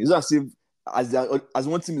are saying. It's as if as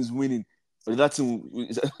one team is winning, but that team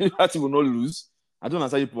will not lose. I don't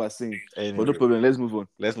understand what people are saying. Anyway, but no problem, let's move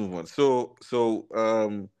on. So,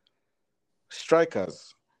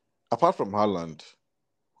 strikers, apart from Haaland,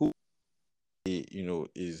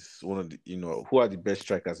 is one of the, who are the best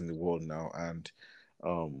strikers in the world now, and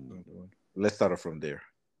let's start off from there,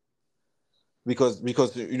 because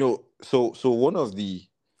so one of the,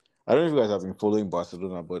 I don't know if you guys have been following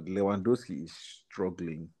Barcelona, but Lewandowski is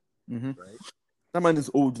struggling. Right? That man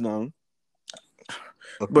is old now.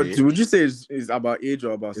 Okay. But would you say it's about age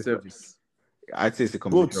or about service? I'd say it's a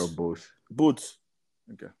combination of both. Both.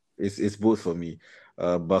 Okay. It's both for me.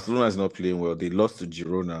 Barcelona is not playing well. They lost to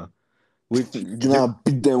Girona. Which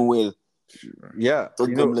beat them well. Yeah.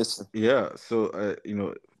 Yeah. So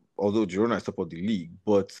although Girona is top of the league,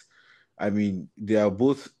 but I mean they are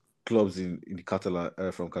both clubs in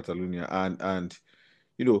the from Catalonia, and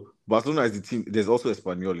Barcelona is the team. There's also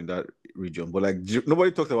Espanyol in that region, but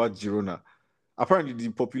nobody talks about Girona. Apparently, the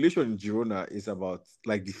population in Girona is about,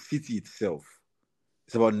 the city itself,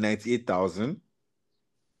 it's about 98,000.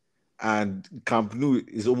 And Camp Nou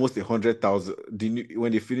is almost 100,000.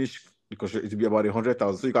 When they finish the construction, it will be about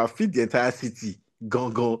 100,000. So you can feed the entire city,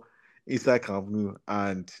 go inside Camp Nou,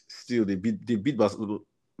 and still they beat Barcelona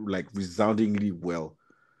resoundingly well.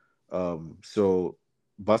 So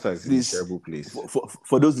Barca is in a terrible place.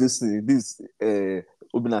 For those listening, this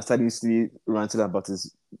Obina started ranting about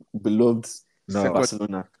his beloved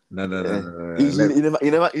Barcelona. No. He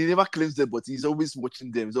never claims them, but he's always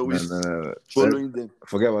watching them. He's always following them.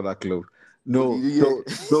 Forget about that club. No.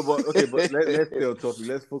 But okay, but let's stay on topic.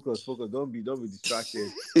 Let's focus. Don't be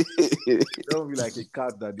distracted. Don't be like a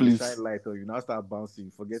cat that they shine light on you. Now start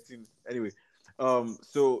bouncing, forgetting. Anyway,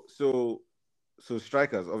 so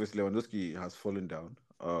strikers, obviously Lewandowski has fallen down.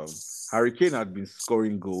 Harry Kane had been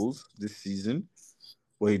scoring goals this season,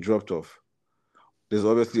 where he dropped off. There's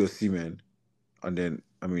obviously Osimhen, and then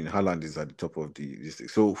Haaland is at the top of this thing.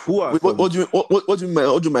 So who are? What do you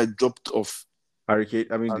mean by dropped off? Harry Kane.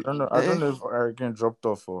 I don't know if Harry Kane dropped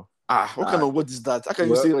off or. What kind of what is that? How can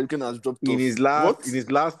you say Harry Kane has dropped off? In his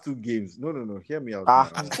last 2 games. No. Hear me out.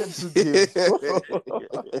 2 games.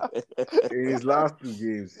 In his last 2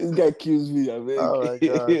 games. This guy kills me. I mean. Oh my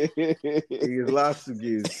god. In his last 2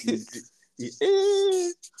 games,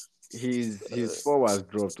 his form has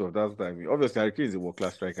dropped off. That's what I mean. Obviously, Harry Kane is a world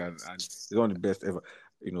class striker and he's one of the best ever.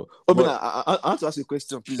 You know, Obina, but I want to ask you a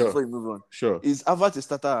question, please, sure, before you move on. sure. Is Havertz a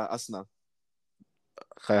starter at Arsenal?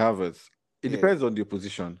 Kai Havertz. It Yeah. depends on the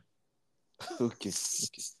opposition. Okay.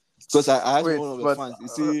 Because I asked Wait, one of the but, fans,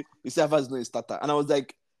 he said Havertz is not a starter. And I was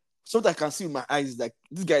like, something I can see with my eyes, like,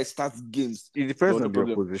 this guy starts games. It depends No on the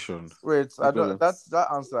problem. opposition. Wait, No I problem. don't. That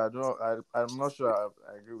answer. I'm not sure.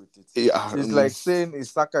 I agree with it. Yeah, It's like saying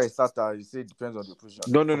is Saka a starter. You say it depends on the position.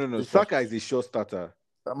 No. Saka is a sure starter.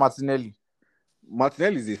 Martinelli.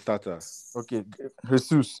 Martinelli is a starter. Okay.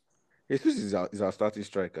 Jesus. Jesus is our starting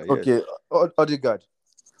striker. Yes. Okay. Odegaard.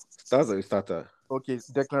 That's a starter. Okay.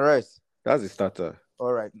 Declan Rice. That's a starter.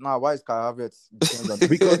 All right. Now, why is Kai Havertz?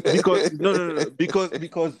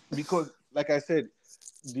 Because like I said,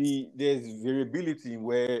 there's variability in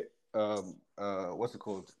where what's it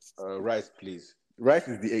called? Rice plays. Rice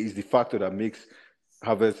is the factor that makes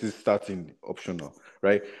Havertz's starting optional,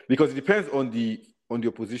 right? Because it depends on the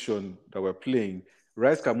opposition that we're playing.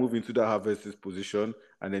 Rice can move into that Havertz's position,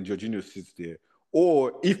 and then Jorginho sits there.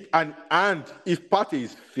 Or if if Partey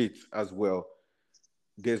is fit as well,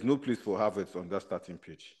 there's no place for Havertz on that starting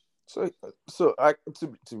pitch. So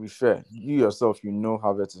to be fair, you yourself, you know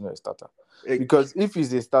Havertz is not a starter. Because if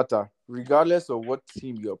he's a starter, regardless of what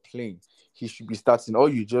team you're playing, he should be starting. Or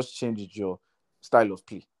you just change your style of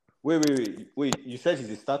play. Wait. You said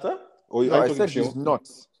he's a starter? Or No, I said he's not.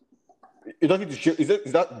 You're talking to Sheon?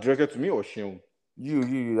 Is that directed to me or Sheon? You.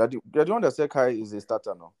 You're the one that said Kai is a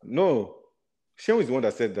starter now. No. Sheon is the one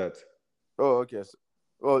that said that. Oh, okay.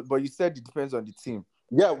 But you said it depends on the team.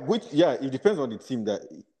 Yeah, it depends on the team that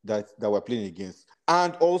we're playing against,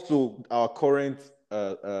 and also our current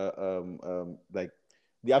like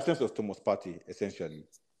the absence of Thomas Partey, essentially.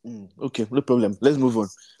 Okay, no problem. Let's move on.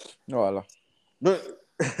 No, Allah. No,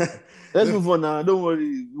 let's move on now. Don't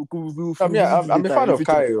worry. I'm a fan of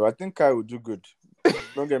Kai. I think Kai will do good.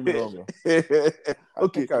 Don't get me wrong.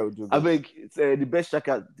 Okay, Kai will do good. I beg the best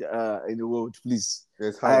striker in the world, please.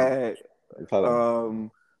 Yes,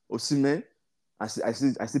 Osimhen. I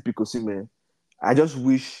still pick Osimhen. I just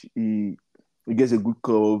wish he gets a good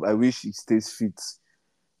club. I wish he stays fit.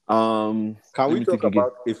 Can we talk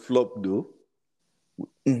about a flop though?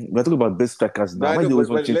 We're talking about best strikers now.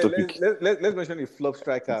 Let's mention a flop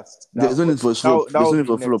striker. There's no need for flop. There's no need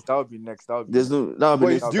for flop. That would be next. There's no.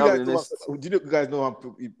 Do you guys know I'm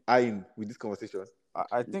eyeing with this conversation?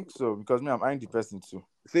 I think so because I'm eyeing the person too.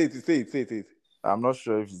 Say it. I'm not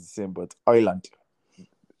sure if it's the same, but Ireland.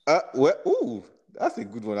 That's a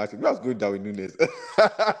good one actually. That's good, Darwin Núñez.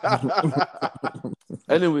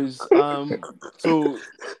 Anyways, so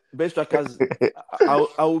best strikers,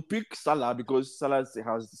 I will pick Salah because Salah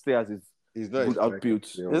has his good output.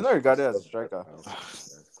 He's not regarded as a striker.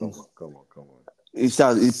 Come on. He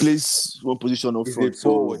plays one position up front.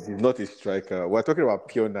 So he's not a striker. We're talking about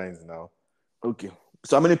pure nines now. Okay.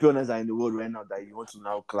 So how many pure nines are in the world right now that you want to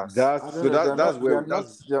now class? There are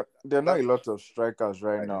not a lot of strikers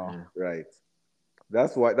right now. Right.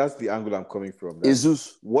 That's the angle I'm coming from.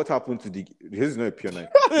 Jesus. What happened to this is not a pure nine.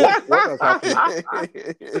 What has happened?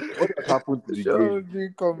 What has happened to the game?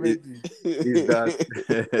 Is that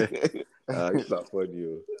it's not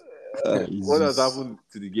funny. What has happened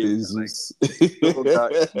to the game is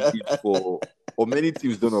or many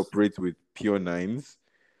teams don't operate with pure nines.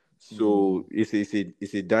 So it's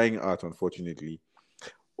a dying art, unfortunately.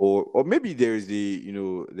 Or maybe there's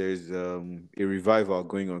a revival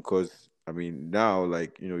going on because I mean now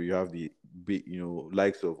you have the big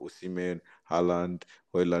likes of Osimhen, Haaland,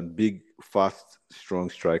 Højlund, big, fast,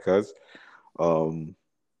 strong strikers.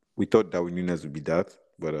 We thought Darwin Núñez would be that,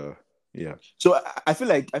 but yeah. So I feel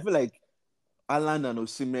like Haaland and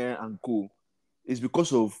Osimhen and co is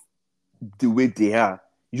because of the way they are.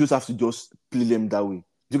 You just have to just play them that way.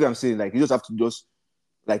 You know what I'm saying? Like you just have to just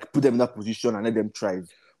put them in that position and let them thrive.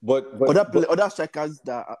 But other strikers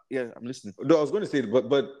that I'm listening. No, I was going to say,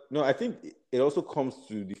 but no, I think it also comes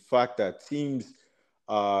to the fact that teams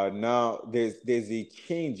now there's a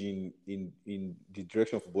change in the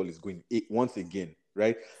direction of football is going once again,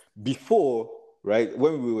 right? Before, right,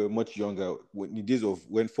 when we were much younger, in the days of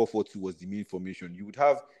when 4-4-2 was the main formation, you would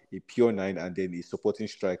have a pure nine and then a supporting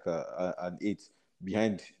striker and 8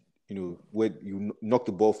 behind. Where you knock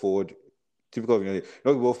the ball forward, typical of United,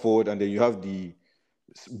 knock the ball forward, and then you have the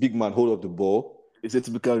big man hold up the ball. It's a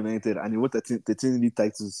typical United, and you want 13 league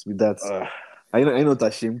titles with that. I'm not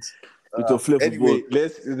ashamed. With your flavor anyway,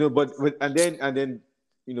 but and then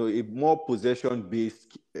a more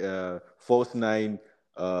possession-based false nine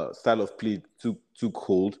style of play took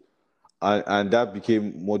hold, and that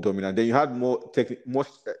became more dominant. Then you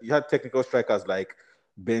had technical strikers like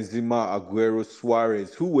Benzema, Aguero,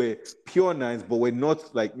 Suarez, who were pure nines, but were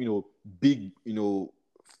not like big,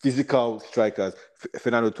 physical strikers.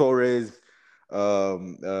 Fernando Torres,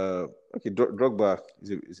 okay, Drogba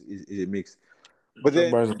is a mix, but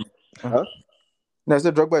then, huh? No, I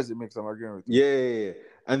said Drogba is a mix. I'm agreeing with you. Yeah.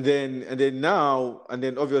 And then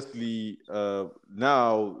obviously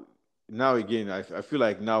now again I feel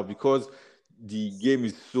like now because the game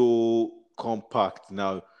is so compact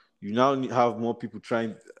now, you now have more people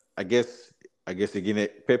trying. I guess again,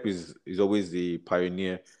 Pep is always the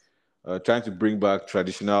pioneer, trying to bring back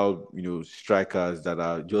traditional strikers that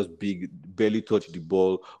are just big, barely touch the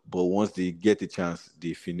ball, but once they get a chance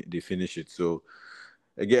they finish it. So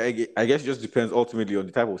again, I guess it just depends ultimately on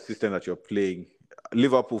the type of system that you're playing.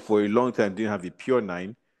 Liverpool for a long time didn't have a pure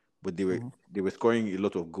nine, but they were scoring a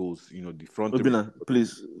lot of goals. The front three. Obina,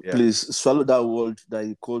 please swallow that word that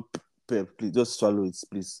you called Pep. Please just swallow it,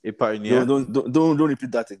 please. A pioneer. Don't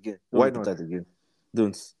repeat that again. Why not? That again.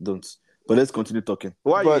 Don't. But let's continue talking.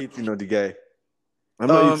 Why are you hating on the guy? I'm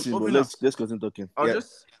not hating, but let's continue talking.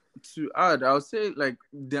 Just to add, I'll say like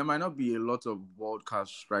there might not be a lot of world class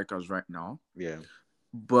strikers right now. Yeah.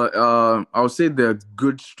 But I'll say they're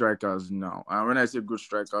good strikers now. And when I say good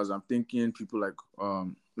strikers, I'm thinking people like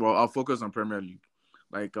I'll focus on Premier League,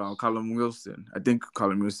 like Callum Wilson. I think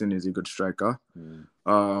Callum Wilson is a good striker.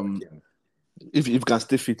 If you can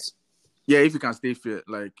stay fit. Yeah, if he can stay fit.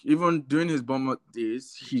 Like even during his Bournemouth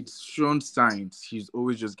days, he's shown signs. He's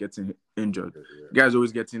always just getting injured. Guy's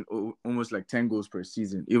always getting almost like 10 goals per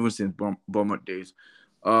season, even since Bournemouth days.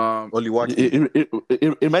 Only what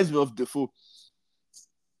it reminds me of Defoe.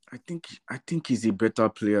 I think he's a better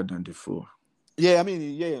player than Defoe. Yeah, I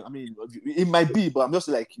mean, it might be, but I'm just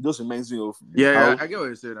like, it just reminds me of. I get what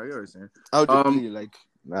you're saying. How they play, like.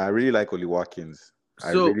 I really like Oli Watkins.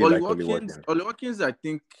 Oli Watkins, I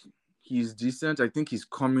think he's decent. I think he's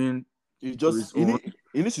coming. He needs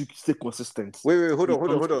to stay consistent. Wait, hold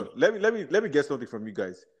on. Let me get something from you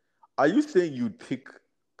guys. Are you saying you'd pick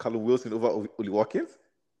Callum Wilson over Oli Watkins?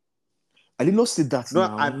 I did not say that.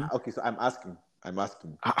 No, now. So I'm asking.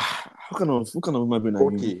 What kind of my brain?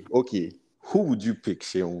 Okay. Who would you pick,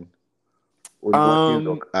 Sheon?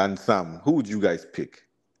 And Sam? Who would you guys pick?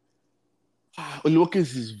 Oli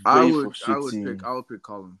Watkins is very frustrating. I would pick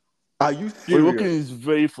Callum. Are you serious? Oli Watkins is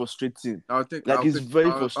very frustrating. He's very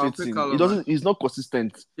frustrating. He's not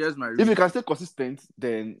consistent. Here's my reason. If he can stay consistent,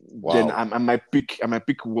 then I might pick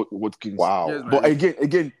Watkins. Wow. But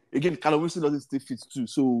again, Callum Wilson doesn't stay fit too.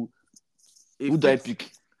 So who do I pick?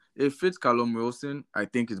 If it's Callum Wilson, I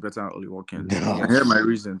think it's better than Oli Watkins. Here are my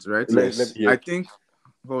reasons, right? I think.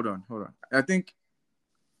 Hold on. I think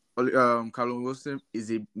Callum Wilson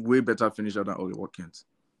is a way better finisher than Oli Watkins.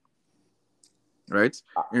 Right?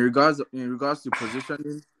 In regards to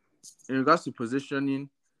positioning,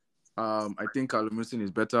 I think Callum Wilson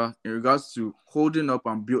is better. In regards to holding up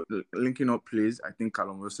and linking up plays, I think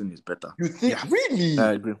Callum Wilson is better. You think really?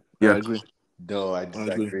 I agree. Yeah, I agree. No, I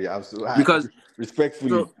disagree. Absolutely. Because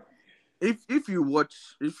respectfully, so, if you watch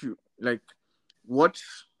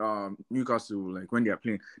Newcastle, like when they are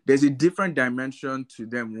playing, there's a different dimension to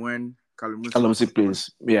them when Callum Wilson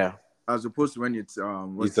plays. Yeah. As opposed to when it's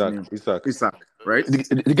Isak, right?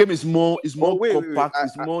 The game is more compact. Wait.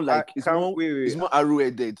 It's more like it's more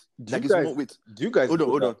arrow-headed. Like it's more. Wait, do you guys hold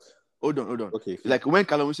on? Okay. Like when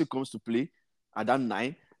Callum Wilson comes to play at that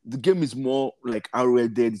 9, the game is more like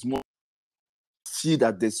arrow-headed. It's more see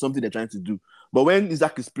that there's something they're trying to do. But when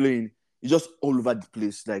Isak is playing, he's just all over the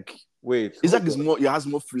place. Like Isak is more. He has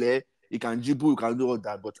more flair. He can dribble. He can do all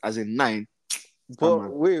that. But as a 9,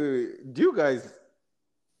 but wait. Do you guys?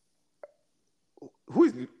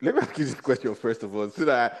 Let me ask you this question first of all, so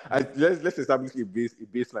that let's establish a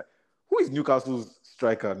baseline. Who is Newcastle's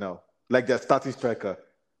striker now? Like their starting striker?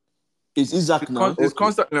 It's Isak now. It's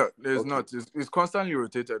constant. No, it's not. It's constantly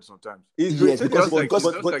rotated sometimes. Because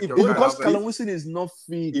Callum Wilson is not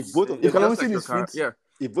fit. If Callum Wilson is fit,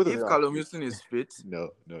 If Callum Wilson is fit, no.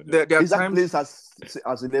 Isak plays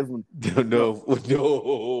as 11. No.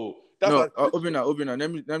 Obina,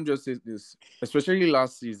 let me just say this. Especially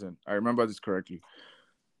last season, I remember this correctly.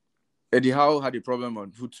 Eddie Howe had a problem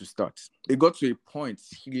on who to start. It got to a point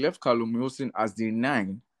he left Callum Wilson as the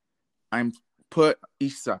 9 and put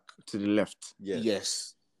Isak to the left.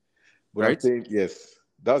 Yes. But right? I think yes.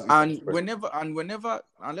 Whenever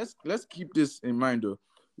let's keep this in mind though.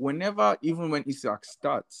 Whenever, even when Isak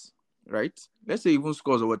starts, right? Let's say even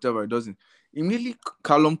scores or whatever, it doesn't. Immediately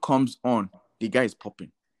Callum comes on, the guy is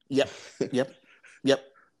popping. Yep.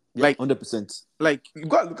 Like 100%. Like you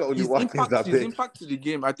got to look at his impact to the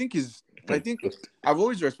game. I think I've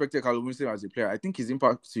always respected Callum Wilson as a player. I think his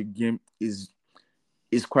impact to the game is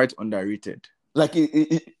is quite underrated. Like you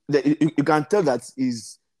can tell that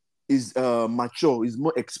is mature, is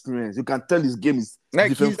more experienced. You can tell his game is Like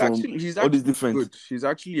different from he's all these actually different. good. He's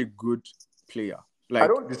actually a good player. I Like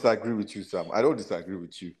don't disagree with you, Sam. I don't disagree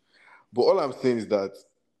with you. But all I'm saying is that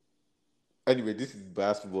anyway, this is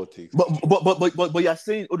biased football takes. But you're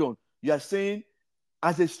saying, hold on, you are saying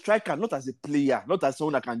as a striker, not as a player, not as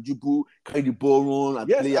someone that can dribble, carry the ball, run, and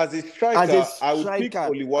Yes, play. as a striker, As a I would pick striker,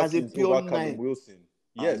 Oli as a Watkins pure over Callum nine. Wilson.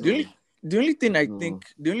 Yes. the only thing I No. think,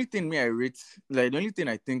 the only thing me I rate, like the only thing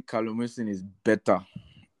I think Callum Wilson is better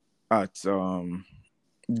at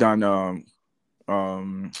than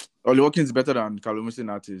Oli Watkins is better than Callum Wilson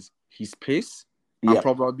at is his pace and Yeah.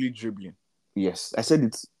 probably dribbling. Yes, I said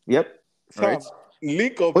it. Yep. Sam, Right?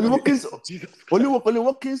 link up. Oli Watkins, Jesus Oli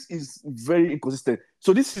Watkins is very inconsistent.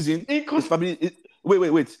 So this season is probably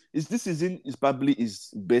wait. This season is probably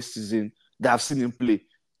his best season that I've seen him play.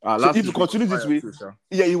 So Last if he season continues was this fire way, too, sir.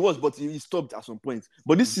 yeah, he was, but he stopped at some point.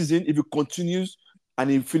 But this season, if he continues and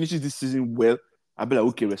he finishes this season well, I'll be like,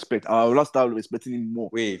 okay, respect. I'll not start respecting him more.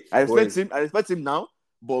 Wait, I respect boys, him. I respect him now,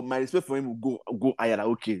 but my respect for him will go higher. Like,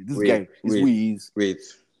 okay, this Wait, guy is who he is. Wait.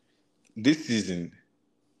 This season,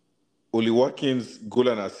 Oli Watkins goal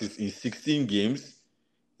and assist in 16 games.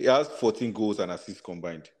 He has 14 goals and assists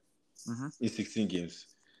combined in 16 games.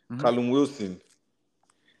 Callum Wilson,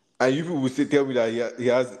 and you people will tell me that he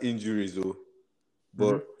has injuries, though.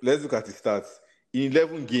 But let's look at his stats. In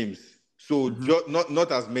 11 games, so just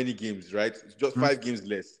not as many games, right? It's just 5 games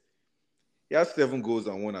less. He has 7 goals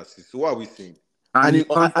and 1 assist. So what are we saying? And he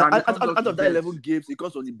comes out off of the that bench. 11 games, he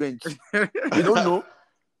comes on the bench. You don't know?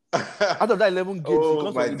 Out of that 11 games, he Oh,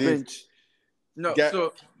 comes my on the days. bench. No, Yeah.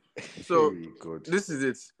 so Hey, God. this is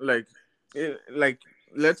it. Like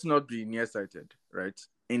let's not be nearsighted, right?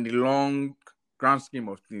 In the long grand scheme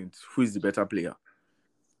of things, who is the better player,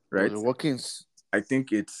 right? Watkins. I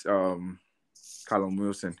think it's Callum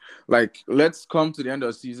Wilson. Like, let's come to the end of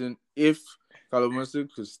the season. If Callum Wilson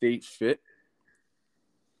could stay fit,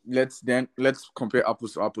 let's compare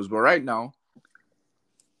apples to apples. But right now,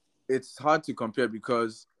 it's hard to compare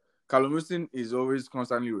because Callum Wilson is always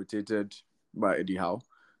constantly rotated by Eddie Howe.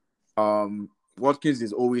 Watkins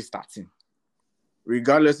is always starting,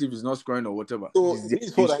 regardless if he's not scoring or whatever. So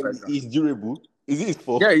he's durable. Is it his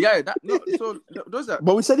fault? Yeah. So those are.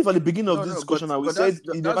 But we said it at the beginning of this discussion, and we said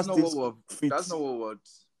he never that's not stays what fit.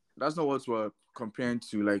 that's not what we're comparing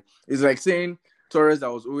to. Like, it's like saying Torres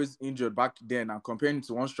that was always injured back then and comparing it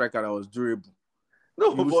to one striker that was durable.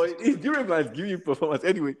 No, boy, he's durable and giving you performance.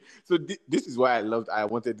 Anyway, so this is why this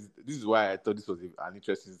is why I thought this was an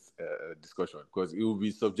interesting discussion, because it will be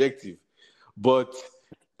subjective. But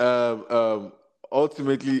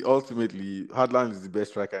ultimately, Haaland is the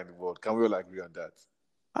best striker in the world. Can we all agree on that?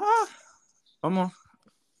 I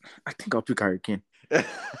think I'll pick Harry Kane.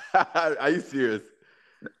 Are you serious?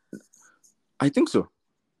 I think so.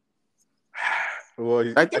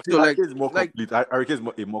 Well, I think so. Like, Harry Kane is more complete. Harry Kane is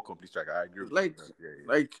a more complete striker. I agree with like, you.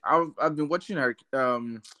 Like I've been watching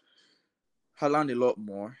Haaland a lot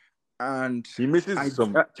more, and he misses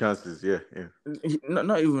some chances. Yeah.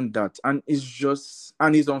 Not even that, and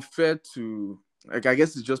it's unfair to, like, I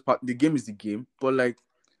guess it's just the game is the game, but like,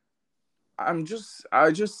 I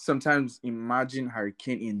just sometimes imagine Harry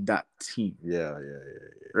Kane in that team. Yeah.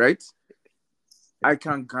 Right? I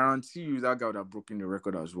can guarantee you that guy would have broken the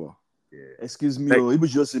record as well. Yeah. Excuse me, if you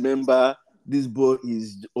just remember, this boy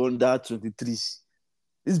is under 23.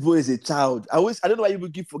 This boy is a child. I don't know why you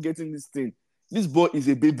keep forgetting this thing. This boy is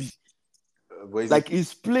a baby.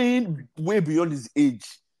 He's playing way beyond his age.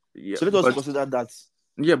 Yeah, so let us consider that.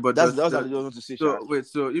 Yeah, but that's what I want to say. So wait,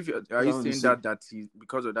 so if are you saying that he,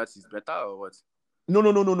 because of that, he's better or what? No.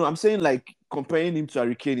 I'm saying, like, comparing him to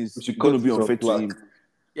Harry Kane is going to be unfair to him.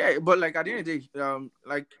 Yeah, but like at the end of the day,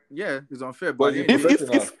 it's unfair. But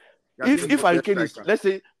if Harry Kane is, let's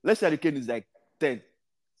say Harry Kane is like 10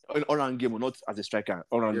 all-round game, or not as a striker,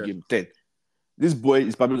 all-round game 10. This boy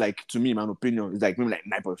is probably, like, to me, in my opinion, is like maybe like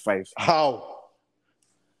 9.5. How?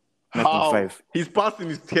 9.5. His passing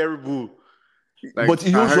is terrible. Like, but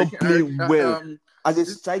he holds up play well. As a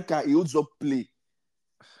striker, he holds up play.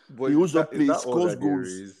 But he holds up play, scores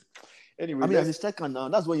goals. Anyway, I mean, as a striker now,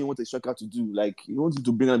 that's what you want a striker to do. Like, you want him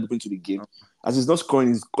to bring other people into the game. As he's not scoring,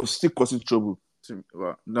 he's still causing trouble.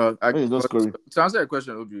 Well, no, he's not scoring. To answer your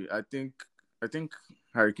question, Obi, I think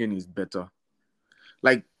Harry Kane is better.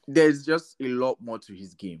 Like, there's just a lot more to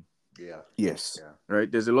his game. Yeah. Yes. Yeah.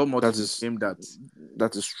 Right? There's a lot more to his game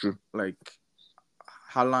that is true. Like,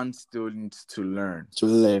 Haaland still needs to learn.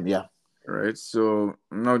 Yeah. Right? So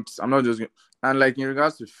I'm not just And like in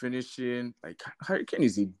regards to finishing, like Harry Kane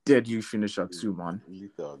is a deadly finisher too, man.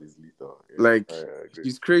 Lethal. He's lethal. Yeah, Like I agree.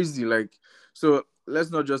 he's crazy. Like so,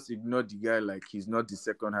 let's not just ignore the guy. Like he's not the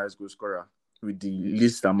second highest goal scorer with the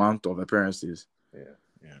least amount of appearances. Yeah.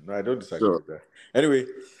 No, I don't disagree So with that. Anyway,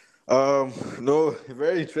 no,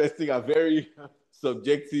 very interesting and very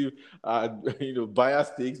subjective and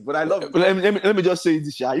biased takes, but I love it. Let me just say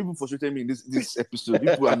this. Yeah, you people frustrated me in this episode. You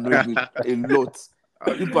people annoyed me a lot.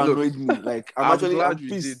 You people look, annoyed me. Like I'm glad we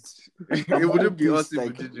pissed. did. I'm It wouldn't be us pissed. if we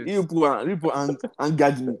Like didn't. you people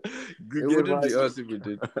angered me. It wouldn't be us if we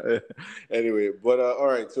did. Anyway, but all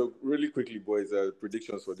right. So really quickly, boys,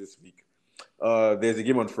 predictions for this week. There's a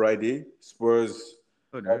game on Friday. Spurs,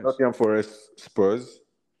 Nottingham Forest, Spurs.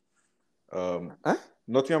 Huh?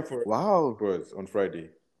 Nottingham Forest, Wow. Spurs on Friday.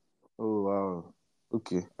 Oh wow.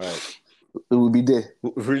 Okay. All right. It will be there.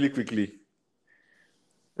 Really quickly.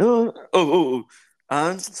 Oh.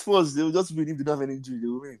 And Spurs, they will just win if they don't have any injury. They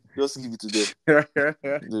will win. Just give it to them.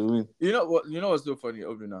 They will win. You know what? You know what's so funny,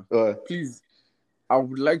 Obina? What? Please, I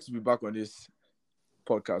would like to be back on this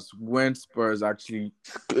podcast when Spurs actually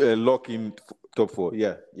lock in top 4.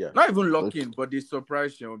 Yeah. not even lock in, but they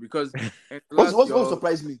surprise you because what will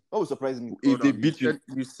surprise me? What will surprise me? If they beat you,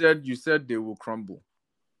 you said they will crumble.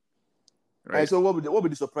 Right. So what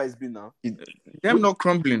would the surprise be now? Them not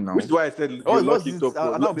crumbling now. Which is why I said lock in top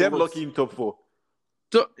 4. Them lock in top 4.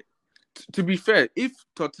 So, to be fair, if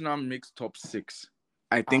Tottenham makes top 6,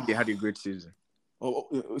 I think they had a great season.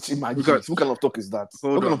 Imagine because, what kind of talk is that?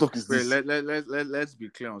 What kind of talk is this? Let's be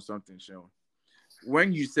clear on something, Sean.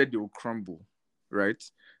 When you said they will crumble, right?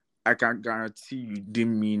 I can guarantee you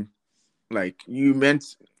didn't mean like you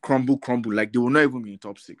meant crumble. Like they will not even be in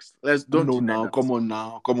top 6. Don't no now. Come on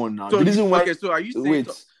now. So the reason why? Okay, so are you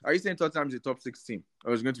saying Tottenham is a top 6 team,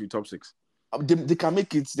 or is it going to be top 6? They can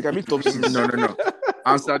make it. They can make top 6. No.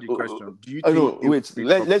 Answer the question. Do you think? No, wait.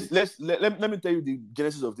 Let me tell you the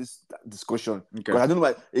genesis of this discussion. Okay. I don't know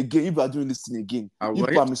why. Again, if you are doing this thing again, you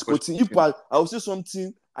are misquoting. I will say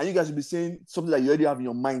something, and you guys will be saying something that you already have in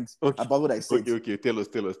your mind about what I said. Okay. Tell us.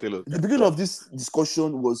 The beginning of this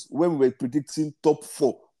discussion was when we were predicting top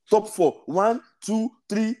 4. Top 4. 1, 2,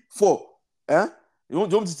 3, 4. Eh? You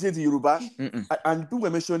want me to say it in Yoruba? And people were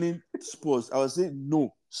mentioning Spurs. I was saying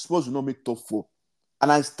no. Spurs will not make top 4.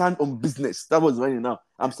 And I stand on business. That was right now.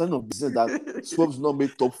 I'm standing on business that Spurs will not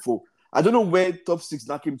make top 4. I don't know where top 6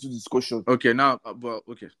 now came to the discussion. Okay, now,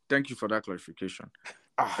 okay. Thank you for that clarification.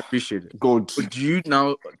 I appreciate it. Good. But do you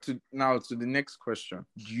to the next question?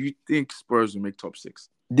 Do you think Spurs will make top 6?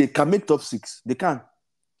 They can make top 6. They can.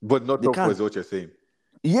 But not top 4 is what you're saying.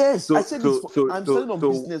 Yes, I said I'm standing on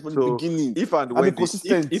business from the beginning. If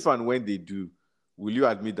and when they do, will you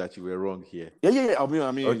admit that you were wrong here? Yeah. I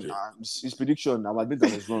mean, okay. His prediction. I'll admit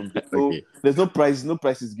that I was wrong. Okay. There's no price. No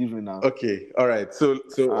price is given now. Okay. All right. So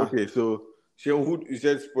Sean, who you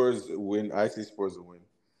said Spurs win? I see Spurs win.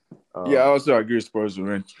 Yeah, I also agree Spurs will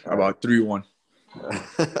win. About 3-1.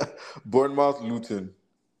 Bournemouth, Luton.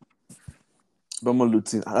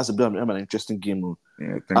 Luton. That's an interesting game.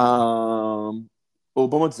 Yeah. Thank you.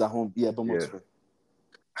 Bournemouth is at home. Yeah, Bournemouth.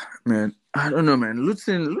 Man, I don't know, man.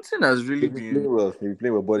 Luton has really been playing well.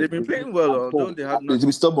 They've been playing well, although they have not. They've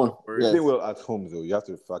been stubborn. They play well at home, though. You have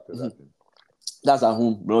to factor that in. That's at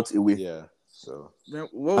home, not away. Yeah. So. Man,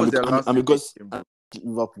 what was their last? Because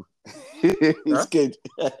Liverpool. He's scared.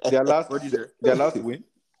 Their last win.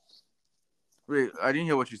 Wait, I didn't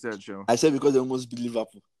hear what you said, Joe. I said because they almost beat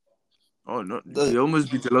Liverpool. Oh no, they almost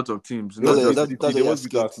beat a lot of teams. They almost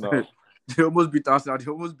beat Arsenal. They almost beat Arsenal. They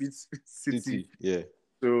almost beat City. Yeah.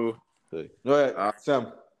 So,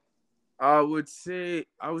 Sam. I would say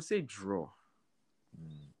draw.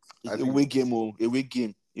 Away game.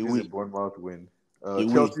 It's a Bournemouth win.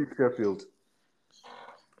 Chelsea, Sheffield.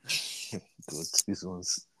 Good. These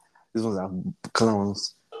ones are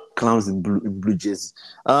clowns in blue jerseys.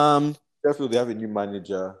 Sheffield, they have a new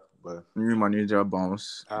manager, but new manager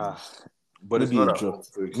bounce. But maybe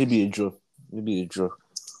a draw. Maybe a draw.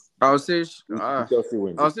 I'll say Chelsea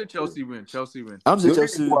win. I'll say Chelsea win. I'm saying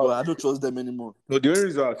Chelsea, but I don't trust them anymore. No, the only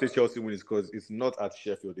reason I say Chelsea win is because it's not at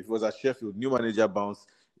Sheffield. If it was at Sheffield, new manager bounce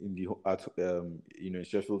in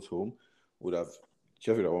Sheffield's home would have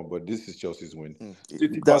Sheffield won. But this is Chelsea's win.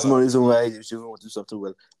 That's no reason why you should want to do something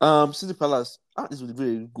well. City Palace. This will be a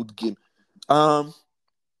very good game.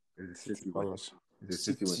 It's City Palace. It's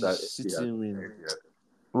City win.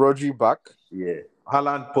 Rodri back. Yeah.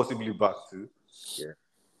 Haaland possibly back too. Yeah.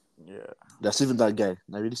 They're saving that guy.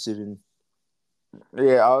 They're really saving.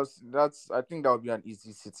 Yeah, I think that would be an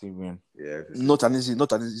easy City win. Yeah. Not an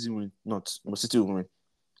easy win. But City will win.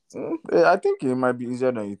 I think it might be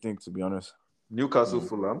easier than you think, to be honest. Newcastle,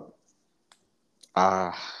 Fulham.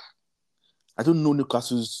 Ah, I don't know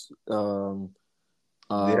Newcastle's they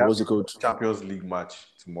have what's it called? Champions League match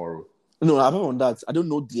tomorrow. No, apart from that, I don't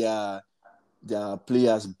know their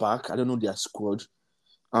players back. I don't know their squad.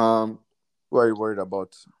 What are you worried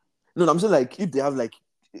about? No, I'm saying like if they have like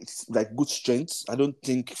good strengths, I don't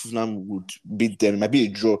think Fulham would beat them. It might be a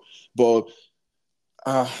draw, but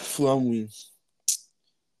Fulham wins.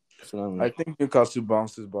 I think Newcastle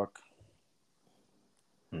bounces back.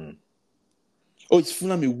 Oh, it's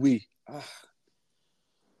Fulham away.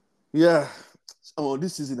 Yeah. Oh,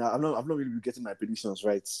 this season I'm not really getting my predictions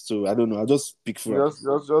right, so I don't know. I'll just pick Fulham.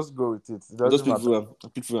 Just go with it. I'll just pick Fulham. I'll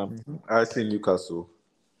pick Fulham. I say Newcastle.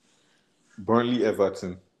 Burnley,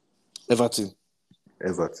 Everton. Everton,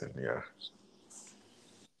 yeah.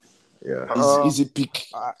 Yeah. Easy pick.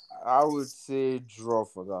 I would say draw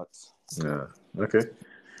for that. Yeah. Okay.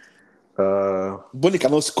 Burnley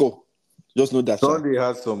cannot score. Just know that. Sunday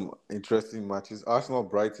has some interesting matches. Arsenal,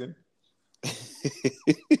 Brighton.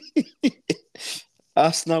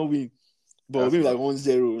 Arsenal win, but maybe like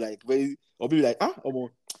 1-0, like very, or maybe like Brighton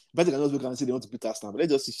can just look and say they want to beat Arsenal, but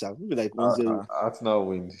let's just see, sharp. Maybe like 1-0. Arsenal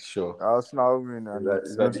win, sure. Arsenal win, and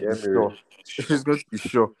is that the Emirates? It's going to be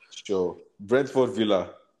sure. Sure. Brentford,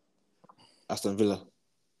 Villa. Aston Villa.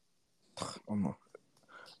 Oh, no.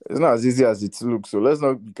 It's not as easy as it looks, so let's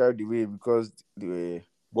not be carried away because the.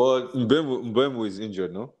 But Mbeumo is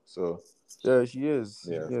injured, no? So yeah, he is.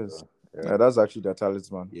 Yeah, he is. So, yeah, that's actually their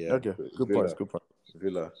talisman. Yeah. Okay. Good point.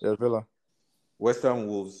 Villa. Yeah, Villa. West Ham,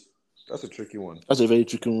 Wolves. That's a tricky one. That's a very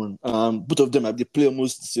tricky one. Both of them they play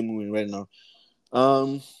almost the same way right now.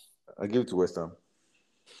 I give it to West Ham.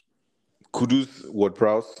 Kudus,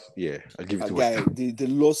 Ward-Prowse. Yeah, I give it to West Ham. They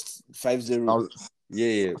lost 5-0.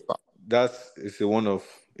 Yeah. It's a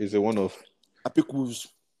one-off. I pick Wolves.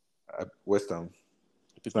 West Ham.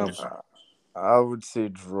 I would say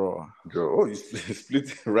draw. Oh, you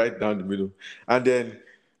split right down the middle. And then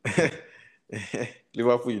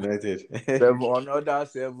Liverpool United. Another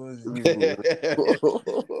 7-0.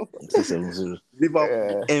 7-0.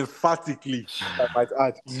 Liverpool emphatically, I might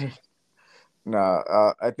add.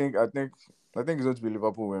 I think it's going to be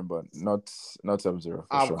Liverpool win, but not 7-0.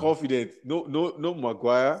 I'm confident. No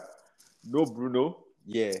Maguire, no Bruno.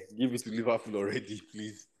 Yeah, give it to Liverpool already,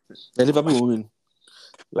 please. Yeah, Liverpool will win.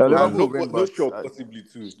 No shot possibly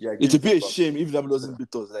too. Yeah, it would be a shame if Liverpool doesn't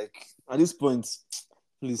beat us. Like at this point,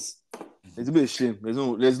 please, it would be a shame.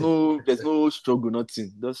 There's no struggle,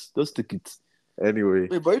 nothing. Just take it. Anyway.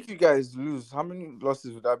 Wait, but if you guys lose, how many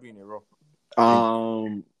losses would that be in a row?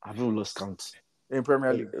 I've not lost count in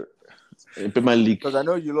Premier League. In Premier League, because I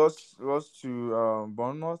know you lost to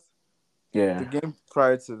Bournemouth. Yeah. The game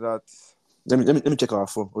prior to that. Let me check our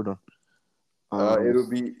form. Hold on.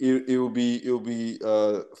 It will be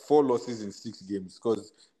 4 losses in 6 games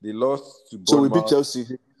because they lost to Bournemouth. So we beat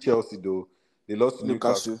Chelsea. Chelsea though. They lost to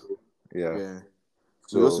Newcastle. Yeah.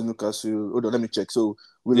 So we lost to Newcastle. Hold on, let me check. So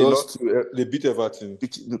they beat Everton.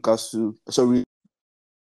 Beat Newcastle. Sorry.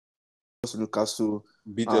 Lost to Newcastle.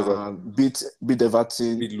 Beat Everton. Beat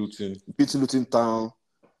Everton. Beat Luton. Beat Luton Town.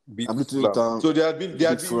 Beat Town. So they had been.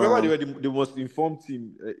 Remember, they were the most informed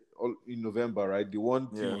team in November, right? They won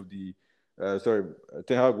team of the.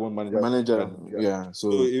 Ten Hag won manager. Yeah.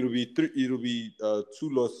 So it'll be 2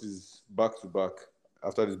 losses back to back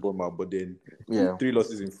after this Bournemouth, but then 3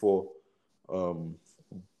 losses in 4.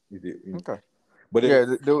 Okay. But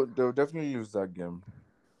they'll definitely lose that game.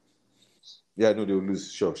 Yeah, no, they'll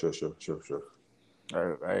lose. Sure.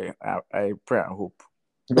 I pray and hope.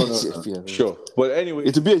 No. Sure. But anyway,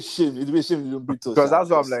 it'll be a shame. It'll be a shame you don't beat us. Because that's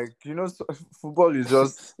what I'm like. Football is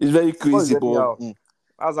just it's very crazy, but.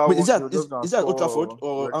 Wait, is that Old Trafford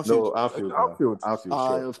or Anfield? No, Anfield.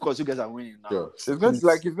 Sure. Of course, you guys are winning now. Sure. It's going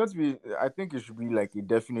to be. I think it should be like a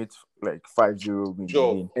definite 5-0 win.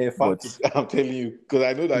 Sure. In fact, I'm telling you because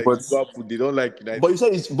I know that Liverpool they don't like United. But you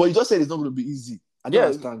just said it's not going to be easy. I don't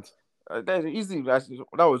understand. That's easy. That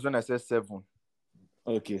was when I said 7.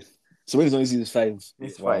 Okay. So when it's not easy, it's 5.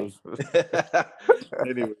 It's 5.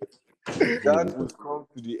 Anyway. That will come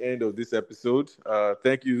to the end of this episode.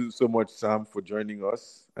 Thank you so much, Sam, for joining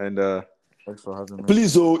us. And thanks for having me.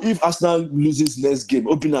 Please, if Arsenal loses next game,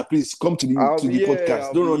 Obina, please come to the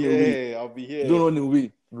podcast. Don't run away. I'll be here. Don't run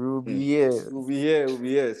away. We'll be here. We'll be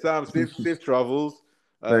here. Sam, safe travels.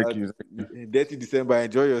 Thank you. Dirty December.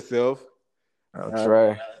 Enjoy yourself. I'll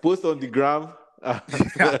try. Post on the gram.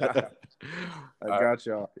 I got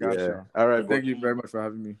y'all. All right. Thank you very much for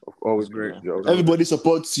having me. Always great. Everybody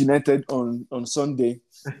supports United on Sunday.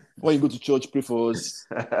 When you go to church, pray for us.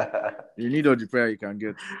 You need all the prayer you can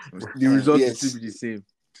get. The result will still be the same.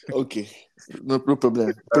 Okay. No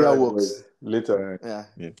problem. Prayer works. Later. Yeah.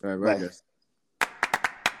 All right, bye, guys.